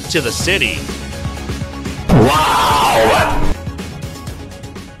back to the city. Wow!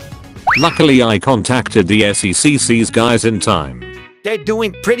 Luckily I contacted the SECC's guys in time. They're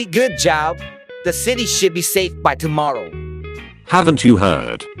doing pretty good job. The city should be safe by tomorrow. Haven't you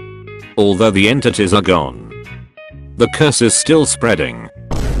heard? Although the entities are gone. The curse is still spreading.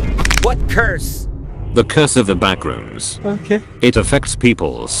 What curse? The curse of the backrooms. Okay. It affects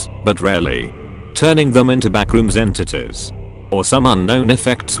peoples, but rarely, turning them into backrooms entities. Or some unknown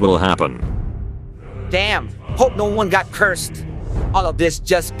effects will happen. Damn, hope no one got cursed. All of this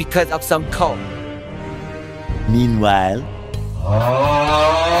just because of some cult. Meanwhile,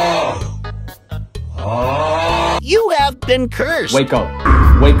 You have been cursed. Wake up.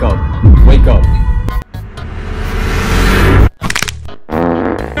 Wake up. Wake up.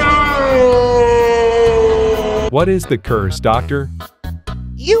 What is the curse, Doctor?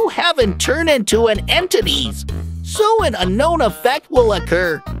 You haven't turned into an entity, so an unknown effect will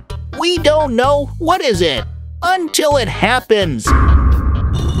occur. We don't know what is it until it happens.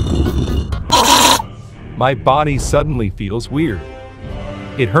 My body suddenly feels weird.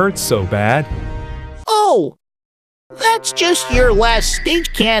 It hurts so bad. Oh, that's just your last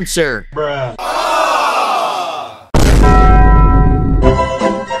stage cancer.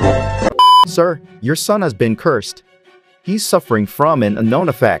 Sir, your son has been cursed. He's suffering from an unknown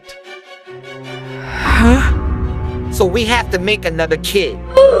effect. So we have to make another kid.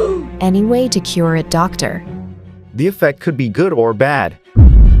 Any way to cure it, Doctor? The effect could be good or bad.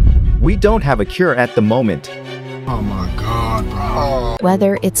 We don't have a cure at the moment. Oh my God, bro.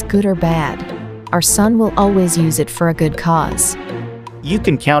 Whether it's good or bad, our son will always use it for a good cause. You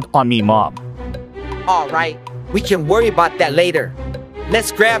can count on me, Mom. All right, we can worry about that later.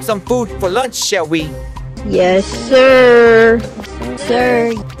 Let's grab some food for lunch, shall we? Yes, sir.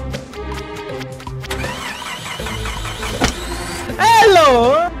 Sir.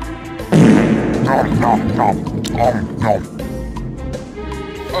 Hello! Nom nom nom nom nom.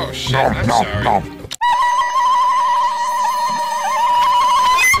 Oh shit, I'm sorry.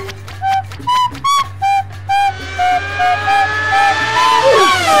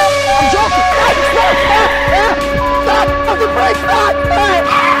 I'm joking! Stop! Stop the brake! Stop!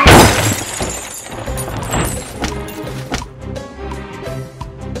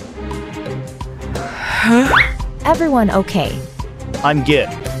 Everyone okay? I'm good.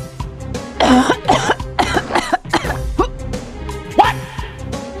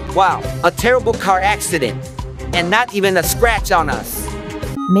 Wow, a terrible car accident. And not even a scratch on us.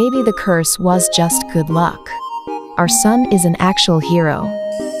 Maybe the curse was just good luck. Our son is an actual hero.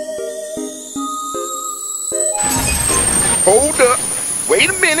 Hold up. Wait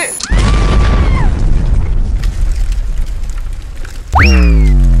a minute.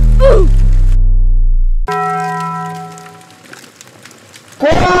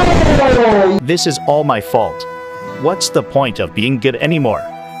 This is all my fault. What's the point of being good anymore?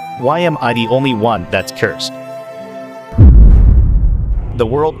 Why am I the only one that's cursed? The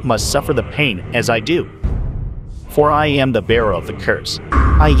world must suffer the pain as I do. For I am the bearer of the curse.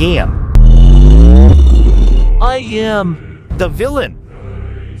 I am the villain.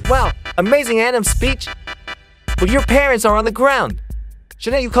 Wow, amazing Adam's speech. But your parents are on the ground.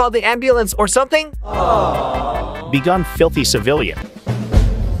 Shouldn't you call the ambulance or something? Begone, filthy civilian.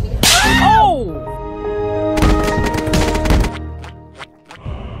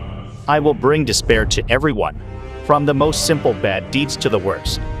 I will bring despair to everyone, from the most simple bad deeds to the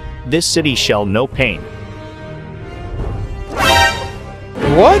worst. This city shall know pain.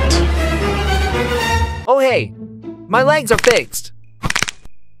 What? Oh hey, my legs are fixed.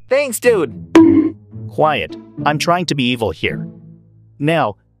 Thanks, dude. Quiet, I'm trying to be evil here.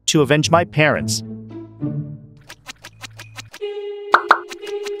 Now, to avenge my parents.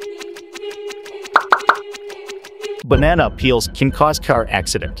 Banana peels can cause car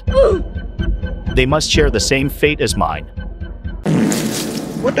accident. They must share the same fate as mine.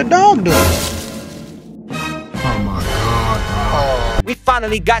 What the dog doing? Oh my God, bro. We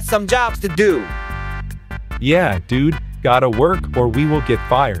finally got some jobs to do. Yeah, dude, gotta work or we will get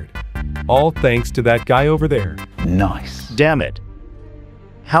fired. All thanks to that guy over there. Nice. Damn it.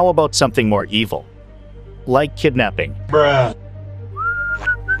 How about something more evil? Like kidnapping. Bruh.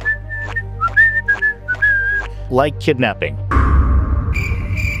 Like kidnapping.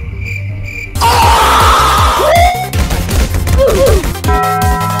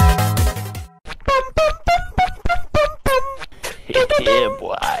 Yeah,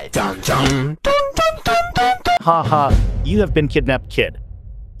 boy. Haha, you have been kidnapped, kid.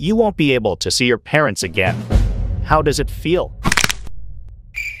 You won't be able to see your parents again. How does it feel?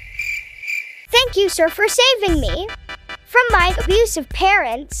 Thank you, sir, for saving me from my abusive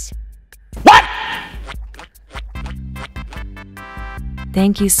parents.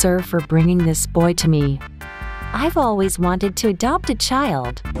 Thank you, sir, for bringing this boy to me. I've always wanted to adopt a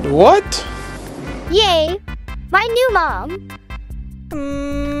child. What? Yay, my new mom.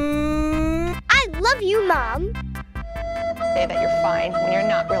 I love you, Mom. say that you're fine when you're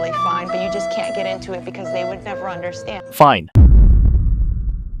not really fine, but you just can't get into it because they would never understand. Fine.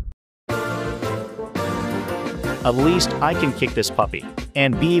 At least I can kick this puppy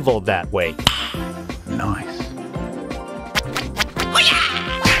and be evil that way. Nice.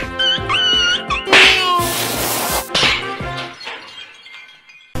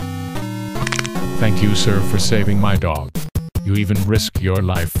 Thank you, sir, for saving my dog. You even risked your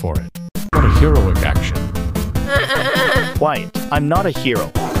life for it. What a heroic action. Quiet. I'm not a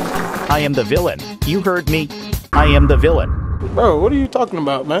hero. I am the villain. You heard me. I am the villain. Bro, what are you talking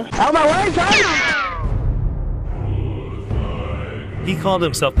about, man? Out of my way, son! He called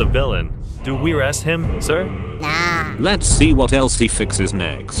himself the villain. Do we arrest him, sir? Nah. Let's see what else he fixes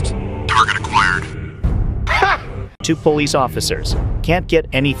next. Target acquired. 2 police officers. Can't get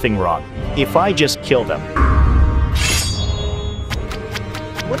anything wrong if I just kill them.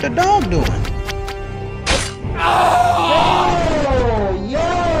 What the dog doing?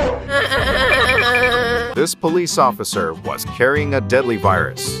 This police officer was carrying a deadly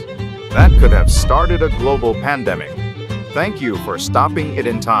virus that could have started a global pandemic. Thank you for stopping it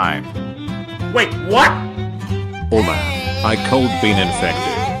in time. Wait, what? Oh man, I cold been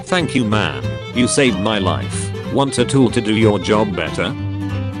infected. Thank you, man. You saved my life. Want a tool to do your job better?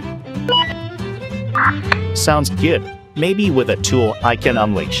 Sounds good. Maybe with a tool I can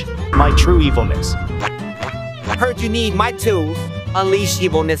unleash my true evilness. I heard you need my tools. Unleash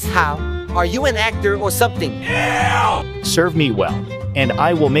evilness how? Are you an actor or something? Serve me well, and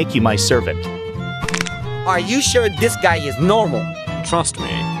I will make you my servant. Are you sure this guy is normal? Trust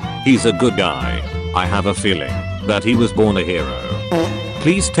me, he's a good guy. I have a feeling that he was born a hero.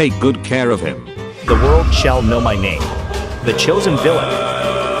 Please take good care of him. The world shall know my name. The chosen villain.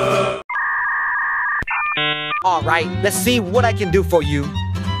 Alright, let's see what I can do for you.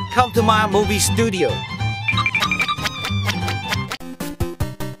 Come to my movie studio.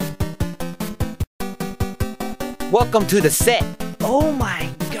 Welcome to the set. Oh my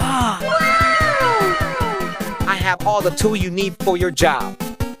god. I have all the tools you need for your job.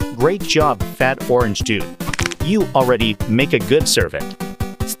 Great job, fat orange dude. You already make a good servant.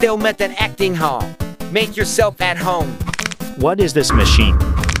 Still method acting hall. Make yourself at home. What is this machine?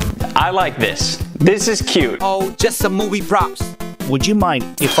 I like this. This is cute. Oh, just some movie props. Would you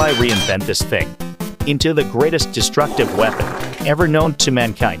mind if I reinvent this thing into the greatest destructive weapon ever known to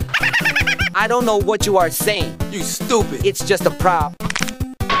mankind? I don't know what you are saying. You stupid. It's just a prop.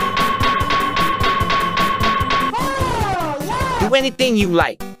 Do anything you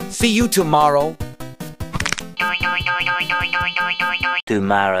like. See you tomorrow.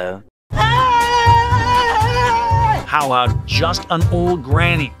 Tomorrow. How about just an old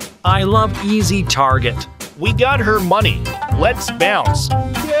granny? I love easy target. We got her money. Let's bounce.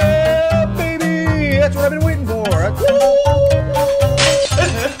 Yeah, baby! That's what I've been waiting for.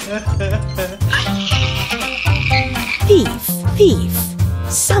 Thief, thief.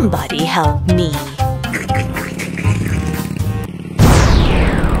 Somebody help me.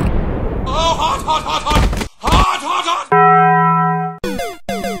 Oh, hot, hot, hot, hot! Hot, hot, hot!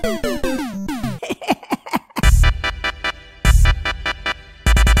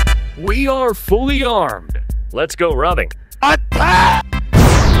 We are fully armed. Let's go robbing. Attack!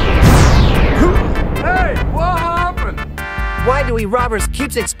 Hey, what happened? Why do we robbers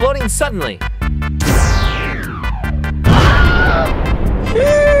keeps exploding suddenly?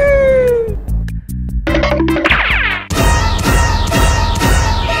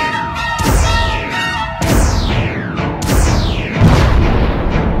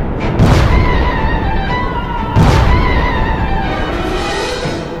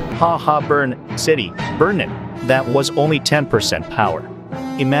 Haha, burn city, burn it. That was only 10% power.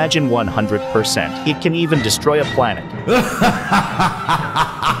 Imagine 100%. It can even destroy a planet.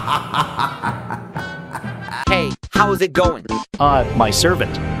 Hey, how is it going? My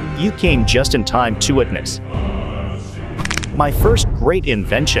servant. You came just in time to witness my first great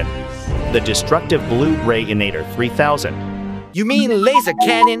invention, the destructive Blu-ray Inator 3000. You mean laser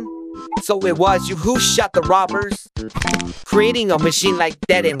cannon? So it was you who shot the robbers? Creating a machine like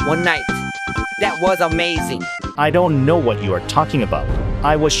that in one night. That was amazing. I don't know what you are talking about.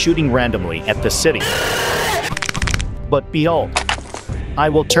 I was shooting randomly at the city. But behold, I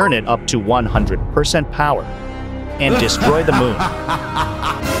will turn it up to 100% power and destroy the moon.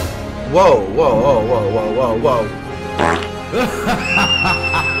 Whoa, whoa, whoa, whoa, whoa, whoa, whoa.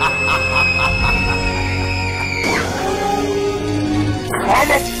 I'm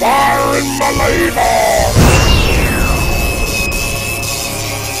a fire in my labor!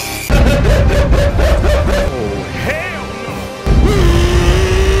 Oh, hell no!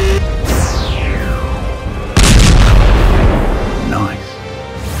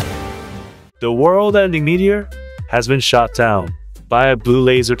 The world-ending meteor has been shot down by a blue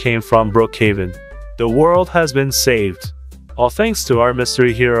laser came from Brookhaven. The world has been saved. All thanks to our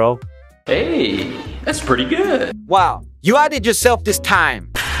mystery hero. Hey, that's pretty good. Wow, you outed yourself this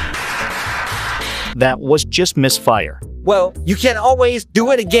time. That was just misfire. Well, you can always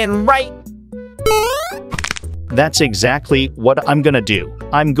do it again, right? That's exactly what I'm gonna do.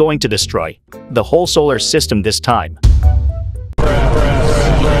 I'm going to destroy the whole solar system this time.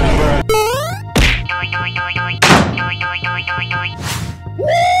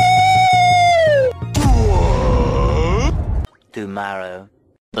 Tomorrow.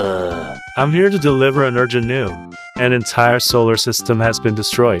 I'm here to deliver an urgent news. An entire solar system has been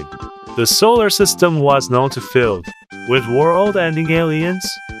destroyed. The solar system was known to fill with world-ending aliens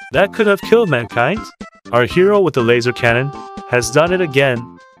that could have killed mankind. Our hero with the laser cannon has done it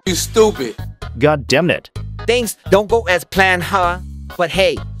again. You stupid. God damn it. Things don't go as planned, huh? But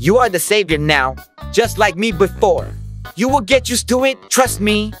hey, you are the savior now, just like me before. You will get used to it, trust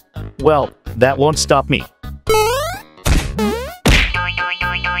me. Well, that won't stop me.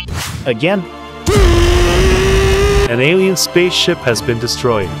 Again? An alien spaceship has been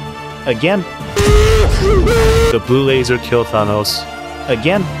destroyed. Again? The blue laser killed Thanos.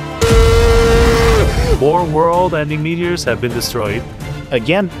 Again? More world-ending meteors have been destroyed.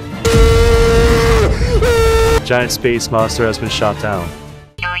 Again? Giant space monster has been shot down.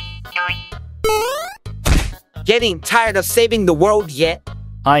 Getting tired of saving the world yet?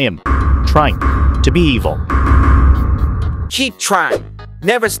 I am trying to be evil. Keep trying.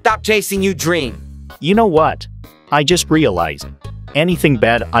 Never stop chasing your dream. You know what? I just realized anything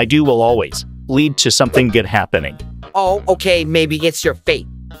bad I do will always lead to something good happening. Oh, okay, maybe it's your fate.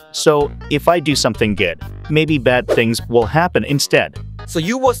 So, if I do something good, maybe bad things will happen instead. So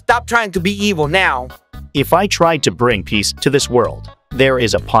you will stop trying to be evil now. If I try to bring peace to this world, there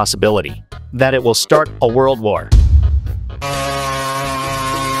is a possibility that it will start a world war.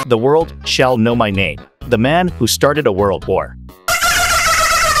 The world shall know my name, the man who started a world war.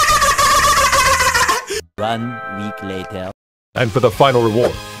 1 week later. And for the final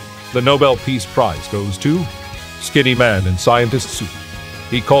reward, the Nobel Peace Prize goes to Skinny Man in Scientist Suit.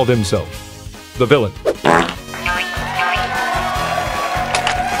 He called himself the villain.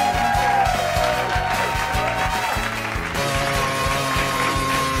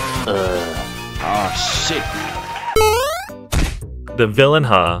 Oh shit. The villain,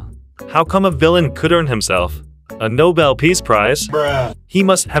 huh? How come a villain could earn himself a Nobel Peace Prize? Bruh. He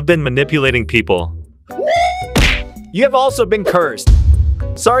must have been manipulating people. You have also been cursed.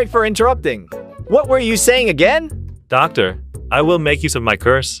 Sorry for interrupting. What were you saying again? Doctor, I will make use of my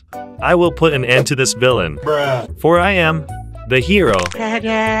curse. I will put an end to this villain. Bruh. For I am the hero.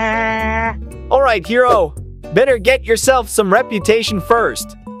 Alright, hero. Better get yourself some reputation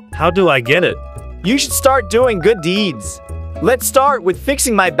first. How do I get it? You should start doing good deeds. Let's start with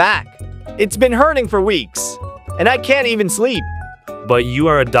fixing my back. It's been hurting for weeks, and I can't even sleep. But you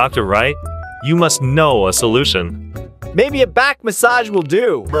are a doctor, right? You must know a solution. Maybe a back massage will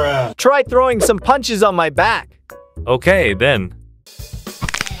do. Bruh. Try throwing some punches on my back. Okay, then.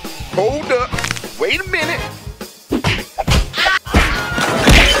 Hold up. Wait a minute.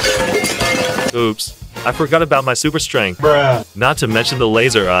 Oops. I forgot about my super strength. Bruh. Not to mention the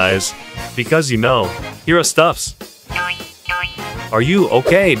laser eyes. Because you know, hero stuffs. Are you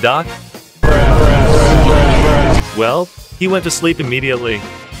okay, Doc? Well, he went to sleep immediately.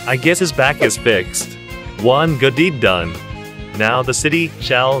 I guess his back is fixed. One good deed done. Now the city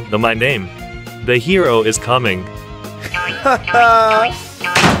shall know my name. The hero is coming.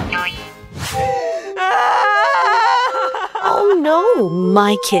 Oh no,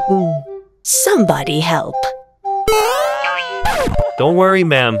 my kitten. Somebody help. Don't worry,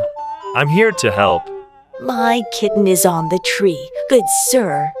 ma'am. I'm here to help. My kitten is on the tree. Good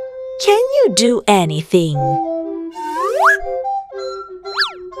sir, can you do anything?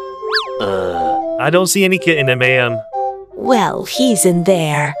 I don't see any kitten, ma'am. Well, he's in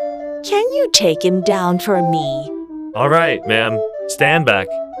there. Can you take him down for me? Alright, ma'am. Stand back.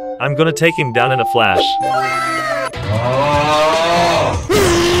 I'm gonna take him down in a flash.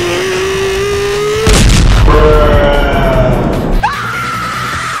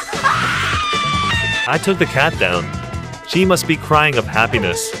 I took the cat down. She must be crying of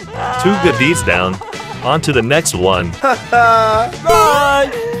happiness. 2 good deeds down. On to the next one.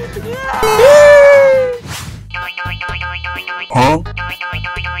 Run! Huh?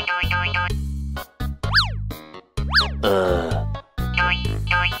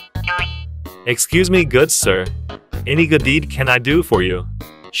 Excuse me, good sir. Any good deed can I do for you?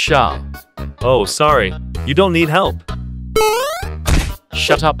 Sha. Oh, sorry. You don't need help.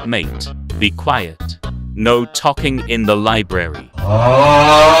 Shut up, mate. Be quiet. No talking in the library.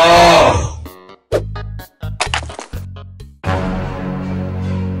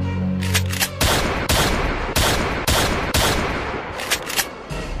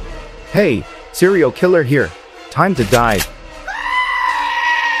 Hey, serial killer here. Time to die.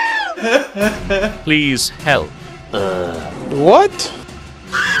 Please help. What?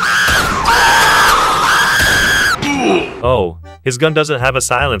 Oh, his gun doesn't have a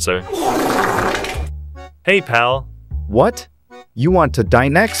silencer. Hey, pal. What? You want to die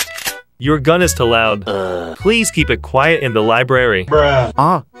next? Your gun is too loud. Please keep it quiet in the library. Bruh.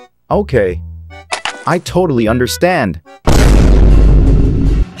 Ah, okay. I totally understand.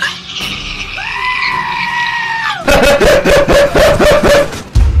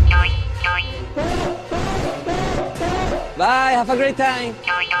 Bye, have a great time.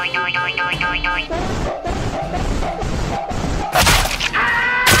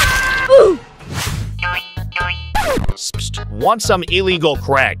 Want some illegal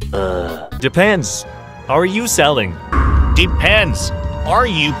crack? Depends. Are you selling? Depends. Are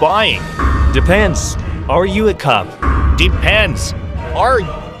you buying? Depends. Are you a cop? Depends. Are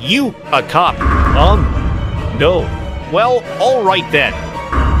you a cop? No. Well, alright then.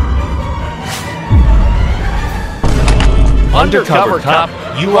 Undercover cop,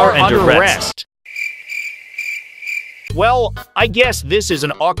 you are under arrest. Well, I guess this is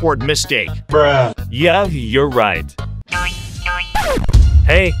an awkward mistake. Bruh. Yeah, you're right.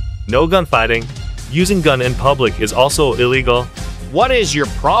 Hey, no gunfighting. Using gun in public is also illegal. What is your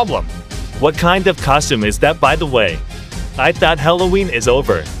problem? What kind of costume is that, by the way? I thought Halloween is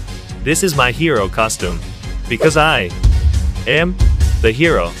over. This is my hero costume. Because I am the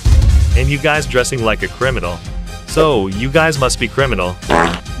hero. And you guys dressing like a criminal. So, you guys must be criminal.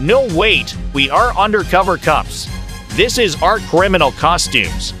 No, wait. We are undercover cops. This is our criminal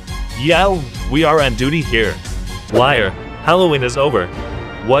costumes. Yeah, we are on duty here. Liar, Halloween is over.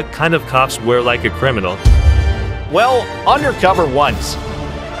 What kind of cops wear like a criminal? Well, undercover ones.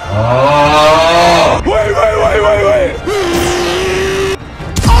 Wait.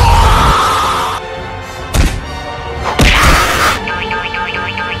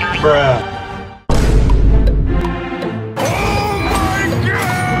 Bruh.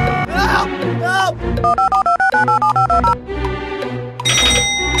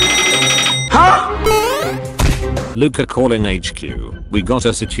 Luca calling HQ. We got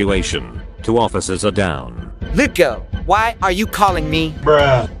a situation. 2 officers are down. Luca, why are you calling me?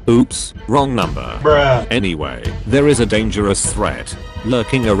 Bruh. Oops, wrong number. Bruh. Anyway, there is a dangerous threat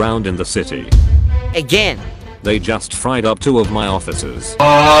lurking around in the city. Again. They just fried up 2 of my officers.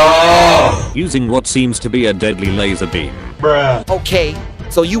 Using what seems to be a deadly laser beam. Bruh. Okay,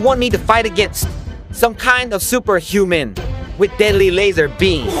 so you want me to fight against some kind of superhuman with deadly laser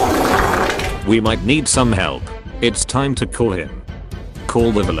beam? We might need some help. It's time to call him.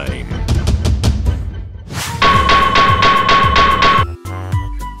 Call the villain.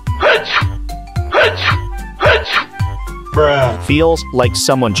 Bruh. Feels like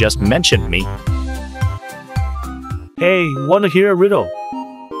someone just mentioned me. Hey, wanna hear a riddle?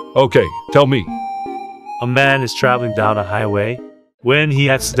 Okay, tell me. A man is traveling down a highway when he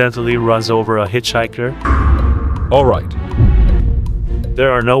accidentally runs over a hitchhiker. Alright.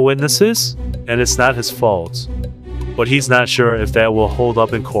 There are no witnesses, and it's not his fault. But he's not sure if that will hold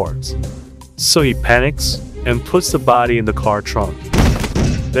up in court. So he panics and puts the body in the car trunk.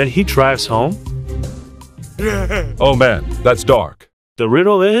 Then he drives home. Oh man, that's dark. The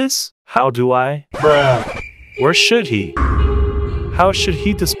riddle is, how do I? Bruh. Where should he? How should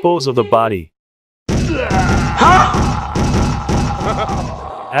he dispose of the body?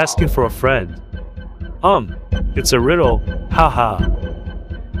 Asking for a friend. It's a riddle. Haha.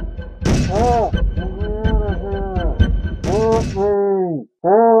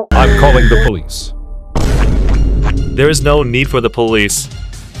 I'm calling the police. There is no need for the police,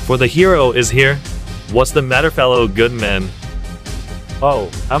 for the hero is here. What's the matter, fellow good men? Oh,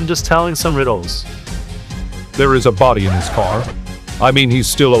 I'm just telling some riddles. There is a body in his car. I mean, he's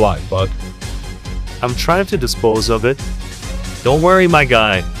still alive, but... I'm trying to dispose of it. Don't worry, my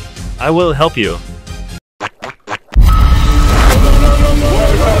guy. I will help you.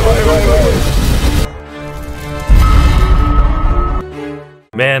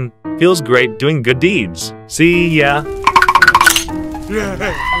 Man, feels great doing good deeds. See ya.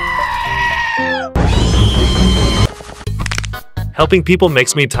 Helping people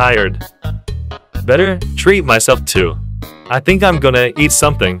makes me tired. Better treat myself too. I think I'm gonna eat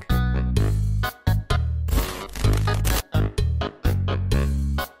something.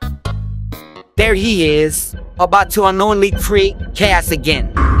 There he is, about to unknowingly create chaos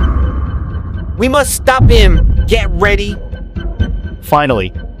again. We must stop him. Get ready.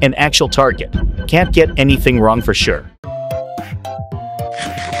 Finally, an actual target. Can't get anything wrong for sure.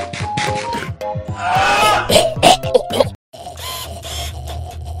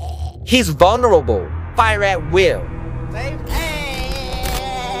 He's vulnerable. Fire at will.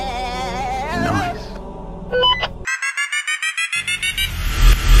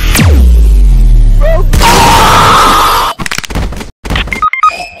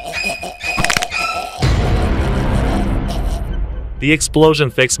 The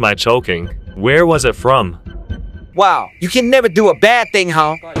explosion fixed my choking. Where was it from? Wow, you can never do a bad thing,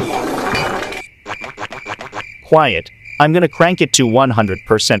 huh? Quiet. I'm gonna crank it to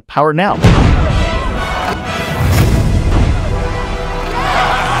 100% power now.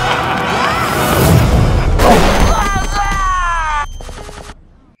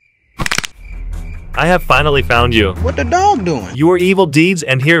 I have finally found you. What the dog doing? Your evil deeds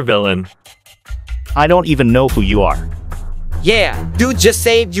end here, villain. I don't even know who you are. Yeah, dude just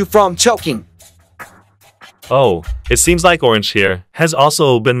saved you from choking. Oh, it seems like Orange here has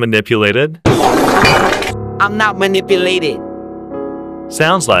also been manipulated. I'm not manipulated.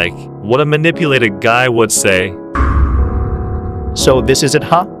 Sounds like what a manipulated guy would say. So this is it,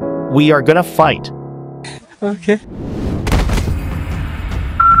 huh? We are gonna fight. Okay.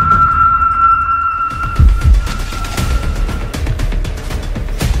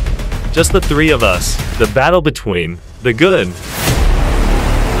 Just the three of us. The battle between the good,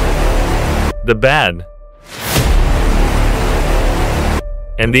 the bad,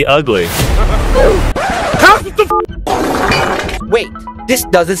 and the ugly. Wait, this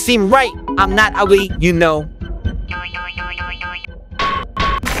doesn't seem right. I'm not ugly, you know.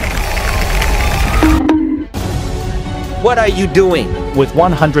 What are you doing? With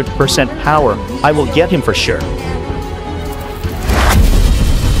 100% power, I will get him for sure.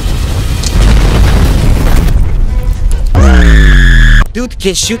 Dude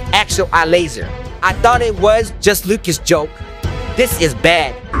can shoot actual eye laser. I thought it was just Lucas' joke. This is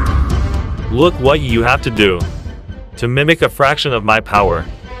bad. Look what you have to do to mimic a fraction of my power.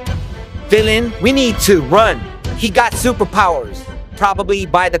 Villain, we need to run. He got superpowers. Probably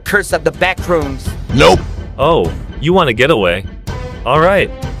by the curse of the backrooms. Nope. Oh, you want to get away?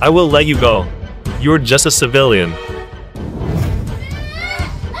 Alright, I will let you go. You're just a civilian.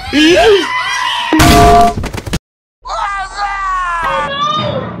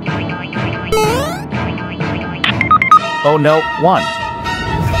 Oh no, Juan.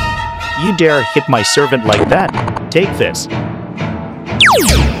 You dare hit my servant like that? Take this.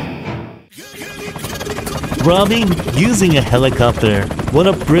 Robbie, using a helicopter. What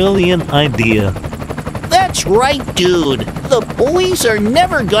a brilliant idea. That's right, dude. The police are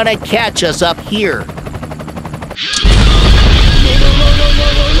never gonna catch us up here.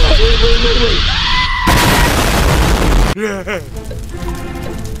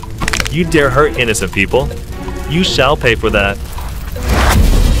 You dare hurt innocent people? You shall pay for that.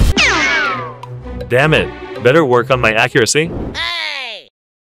 Damn it. Better work on my accuracy.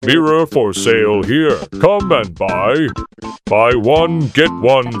 Mirror for sale here. Come and buy. Buy one, get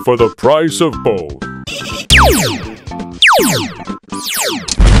one for the price of both.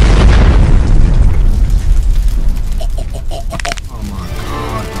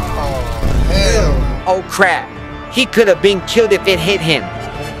 Oh crap. He could have been killed if it hit him.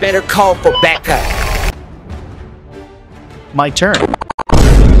 Better call for backup. My turn.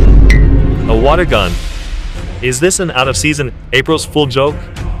 A water gun. Is this an out-of-season April's Fool joke?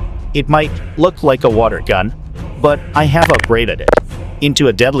 It might look like a water gun, but I have upgraded it into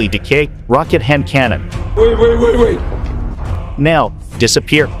a deadly decay rocket hand cannon. Wait. Now,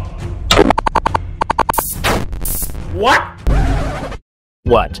 disappear. What?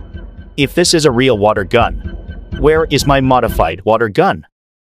 What? If this is a real water gun, where is my modified water gun?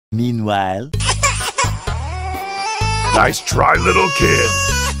 Meanwhile... Nice try, little kid.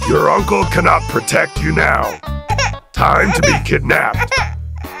 Your uncle cannot protect you now. Time to be kidnapped.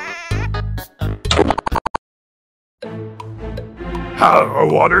 Have a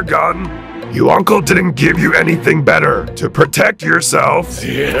water gun? You uncle didn't give you anything better to protect yourself.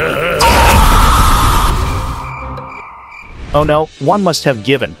 Oh no, one must have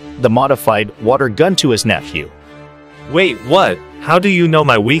given the modified water gun to his nephew. Wait, what? How do you know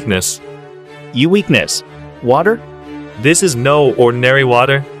my weakness? You weakness? Water? This is no ordinary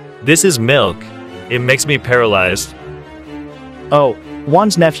water. This is milk. It makes me paralyzed. Oh,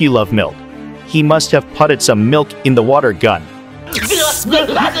 Juan's nephew loved milk. He must have putted some milk in the water gun.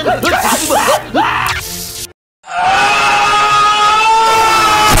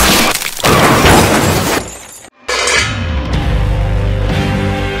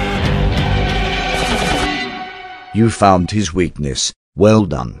 You found his weakness. Well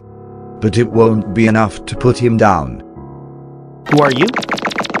done. But it won't be enough to put him down. Who are you?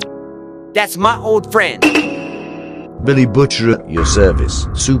 That's my old friend. Billy Butcher at your service,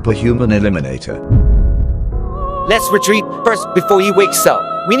 Superhuman Eliminator. Let's retreat first before he wakes up.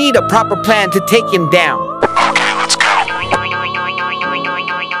 We need a proper plan to take him down. Okay, let's go.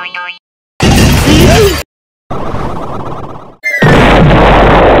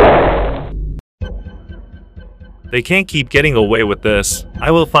 They can't keep getting away with this.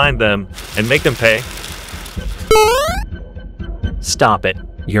 I will find them and make them pay. Stop it.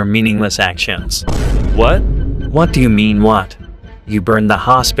 Your meaningless actions. What? What do you mean what? You burned the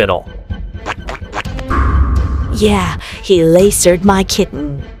hospital. Yeah, he lasered my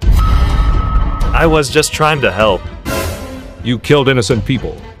kitten. I was just trying to help. You killed innocent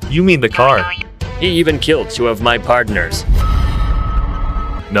people. You mean the car? He even killed 2 of my partners.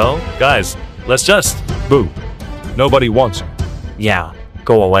 No, guys, let's just... Boo. Nobody wants you. Yeah,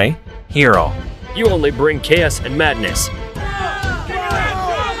 go away. Hero. You only bring chaos and madness.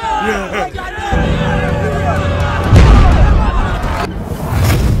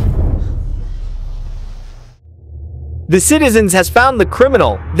 The citizens has found the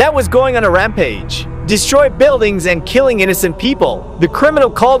criminal that was going on a rampage. Destroy buildings and killing innocent people. The criminal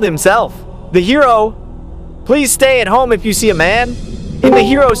called himself the hero. Please stay at home if you see a man in the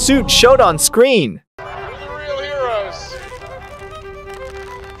hero suit showed on screen.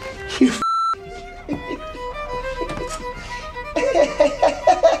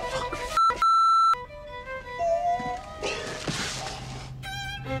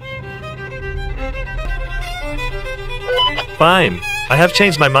 Fine, I have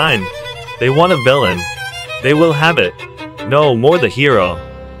changed my mind. They want a villain. They will have it. No more the hero.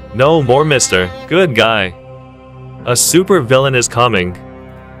 No more Mr. Good Guy. A super villain is coming.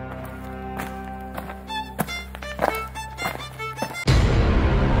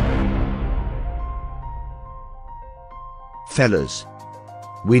 Fellas,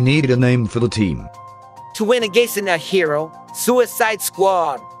 we need a name for the team. To win against a hero, Suicide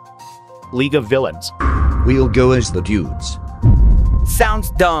Squad. League of Villains. We'll go as the dudes.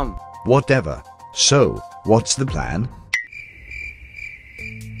 Sounds dumb. Whatever. So, what's the plan?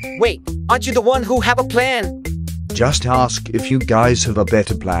 Wait, aren't you the one who have a plan? Just ask if you guys have a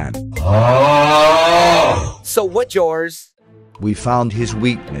better plan. So what's yours? We found his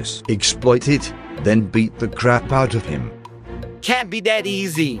weakness, exploit it, then beat the crap out of him. Can't be that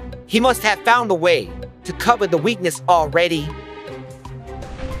easy. He must have found a way to cover the weakness already.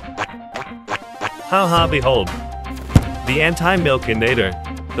 Haha, behold. The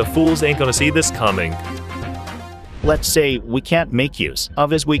anti-milkinator. The fools ain't gonna see this coming. Let's say we can't make use of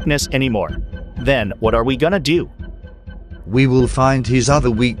his weakness anymore. Then what are we gonna do? We will find his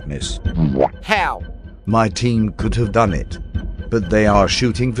other weakness. How? My team could have done it. But they are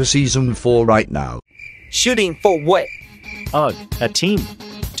shooting for Season 4 right now. Shooting for what? Ugh, a team.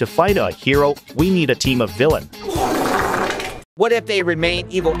 To fight a hero, we need a team of villain. What if they remain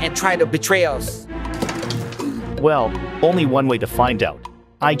evil and try to betray us? Well, only one way to find out.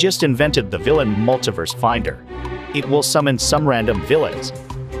 I just invented the Villain Multiverse Finder. It will summon some random villains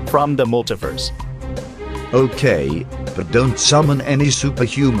from the multiverse. Okay, but don't summon any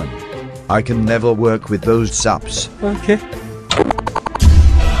superhuman. I can never work with those sups. Okay.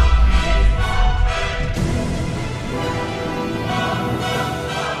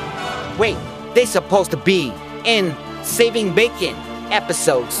 Wait, they supposed to be in Saving Bacon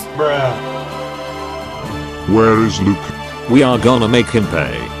episodes. Bruh. Where is Luke? We are gonna make him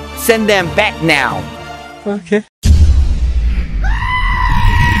pay. Send them back now. Okay.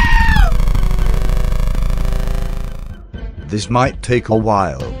 This might take a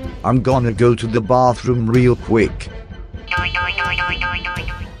while. I'm gonna go to the bathroom real quick.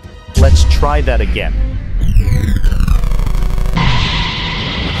 Let's try that again.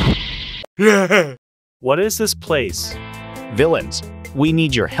 What is this place? Villains, we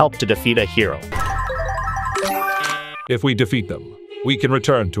need your help to defeat a hero. If we defeat them, we can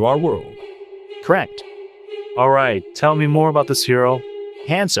return to our world. Correct. Alright, tell me more about this hero.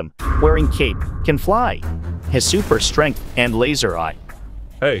 Handsome, wearing cape, can fly. Has super strength and laser eye.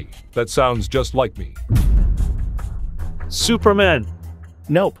 Hey, that sounds just like me. Superman.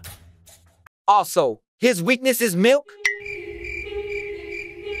 Nope. Also, his weakness is milk?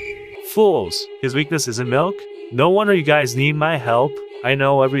 Fools, his weakness isn't milk? No wonder you guys need my help. I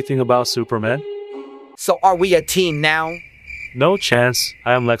know everything about Superman. So are we a team now? No chance.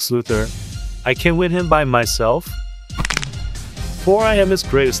 I am Lex Luthor. I can win him by myself. For I am his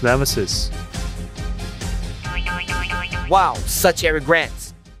greatest nemesis. Wow, such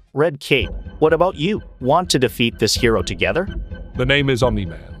arrogance. Red cape, What about you? Want to defeat this hero together? The name is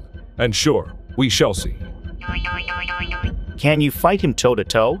Omni-Man, and sure, we shall see. Can you fight him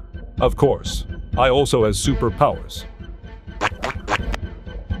toe-to-toe? Of course. I also has superpowers.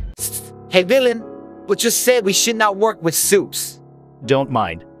 Hey, villain, Butcher said we should not work with soups. Don't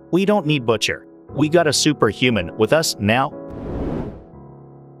mind. We don't need Butcher. We got a superhuman with us now.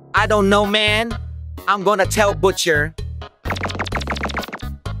 I don't know, man. I'm gonna tell Butcher.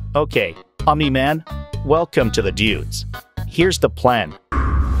 Okay, Omni-Man, welcome to the dudes. Here's the plan.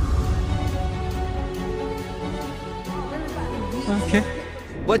 Okay.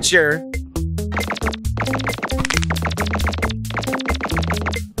 Butcher.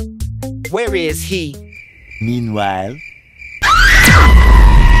 Where is he? Meanwhile.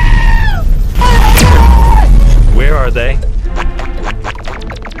 Where are they?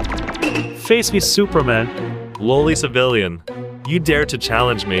 Face me, Superman. Lowly civilian. You dare to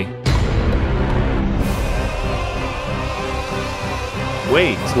challenge me.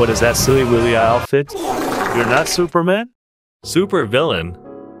 Wait, what is that silly Willy outfit? You're not Superman? Super villain.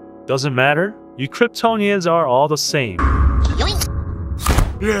 Doesn't matter. You Kryptonians are all the same. I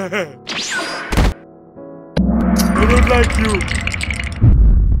don't like you.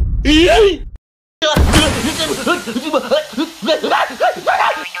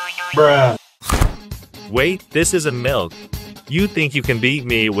 Bruh. Wait, this isn't milk. You think you can beat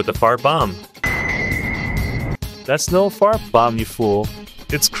me with a fart bomb. That's no fart bomb, you fool.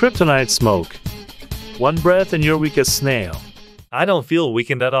 It's kryptonite smoke. One breath and you're weak as snail. I don't feel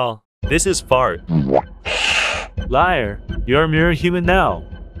weakened at all. This is fart. Liar, you're a mere human now.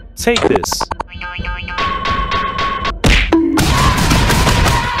 Take this.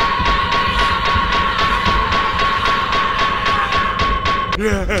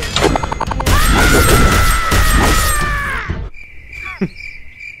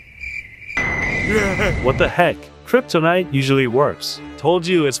 What the heck? Kryptonite usually works. Told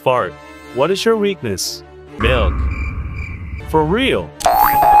you it's fart. What is your weakness? Milk. For real?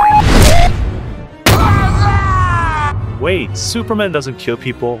 Wait, Superman doesn't kill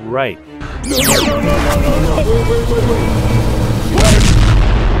people, right? No.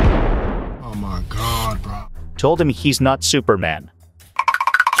 Oh my god, bro. Told him he's not Superman.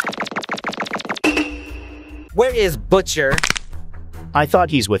 Where is Butcher? I thought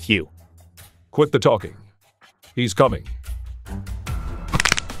he's with you. Quit the talking. He's coming.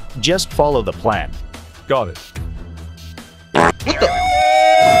 Just follow the plan. Got it.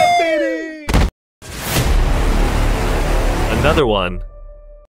 Another one.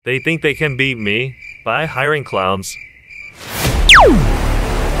 They think they can beat me by hiring clowns.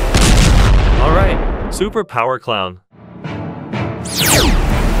 Alright, super power clown.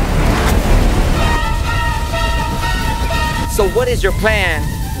 So what is your plan?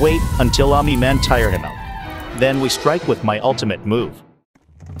 Wait until Omni-Man tire him out. Then we strike with my ultimate move.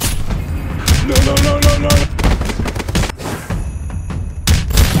 No.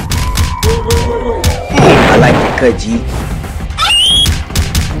 I like the Kaji.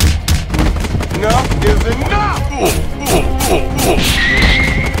 Enough is enough!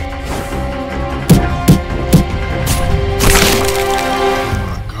 Oh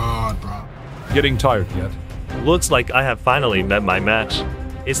my god, bro. Getting tired yet? Looks like I have finally met my match.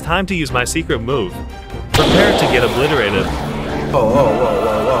 It's time to use my secret move. Prepare to get obliterated. Whoa.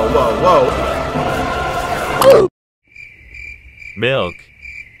 Milk.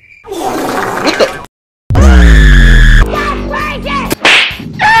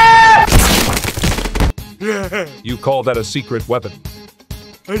 You call that a secret weapon?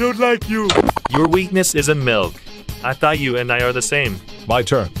 I don't like you. Your weakness isn't milk. I thought you and I are the same. My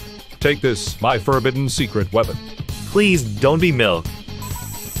turn. Take this, my forbidden secret weapon. Please don't be milk.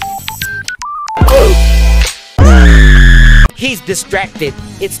 He's distracted.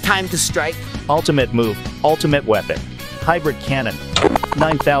 It's time to strike. Ultimate move, ultimate weapon. Hybrid cannon.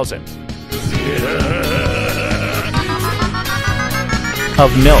 9,000.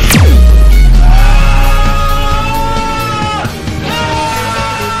 Of milk.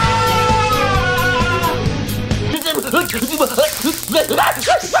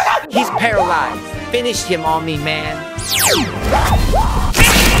 He's paralyzed. Finish him, Omni-Man.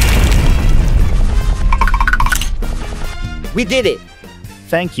 We did it.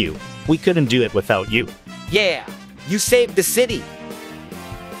 Thank you. We couldn't do it without you. Yeah, you saved the city.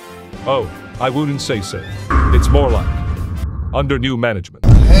 Oh, I wouldn't say so. It's more like under new management.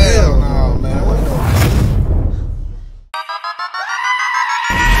 Hell no, man. What the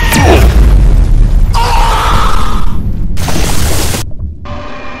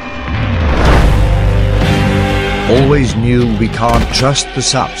Always knew we can't trust the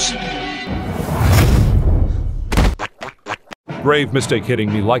subs. Grave mistake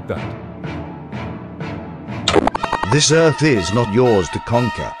hitting me like that. This earth is not yours to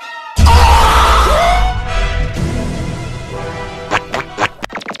conquer.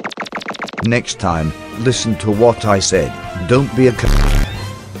 Next time, listen to what I said. Don't be a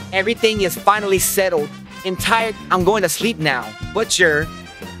Everything is finally settled. I'm tired. I'm going to sleep now. But sure.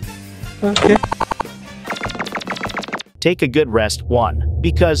 Okay. Take a good rest, Juan,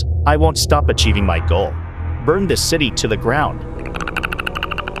 because I won't stop achieving my goal. Burn this city to the ground.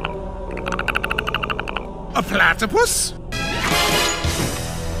 A platypus?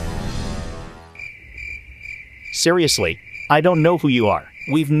 Seriously, I don't know who you are.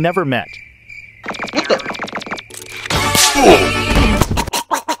 We've never met.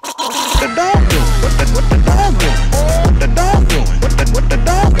 The dog doing? What the dog doing? The dog doing? What the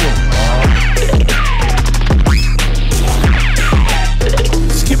dog doing?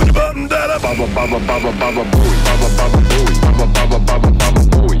 Skip it, button, da da, baba, baba, baba, baba, boo, baba, baba, boo.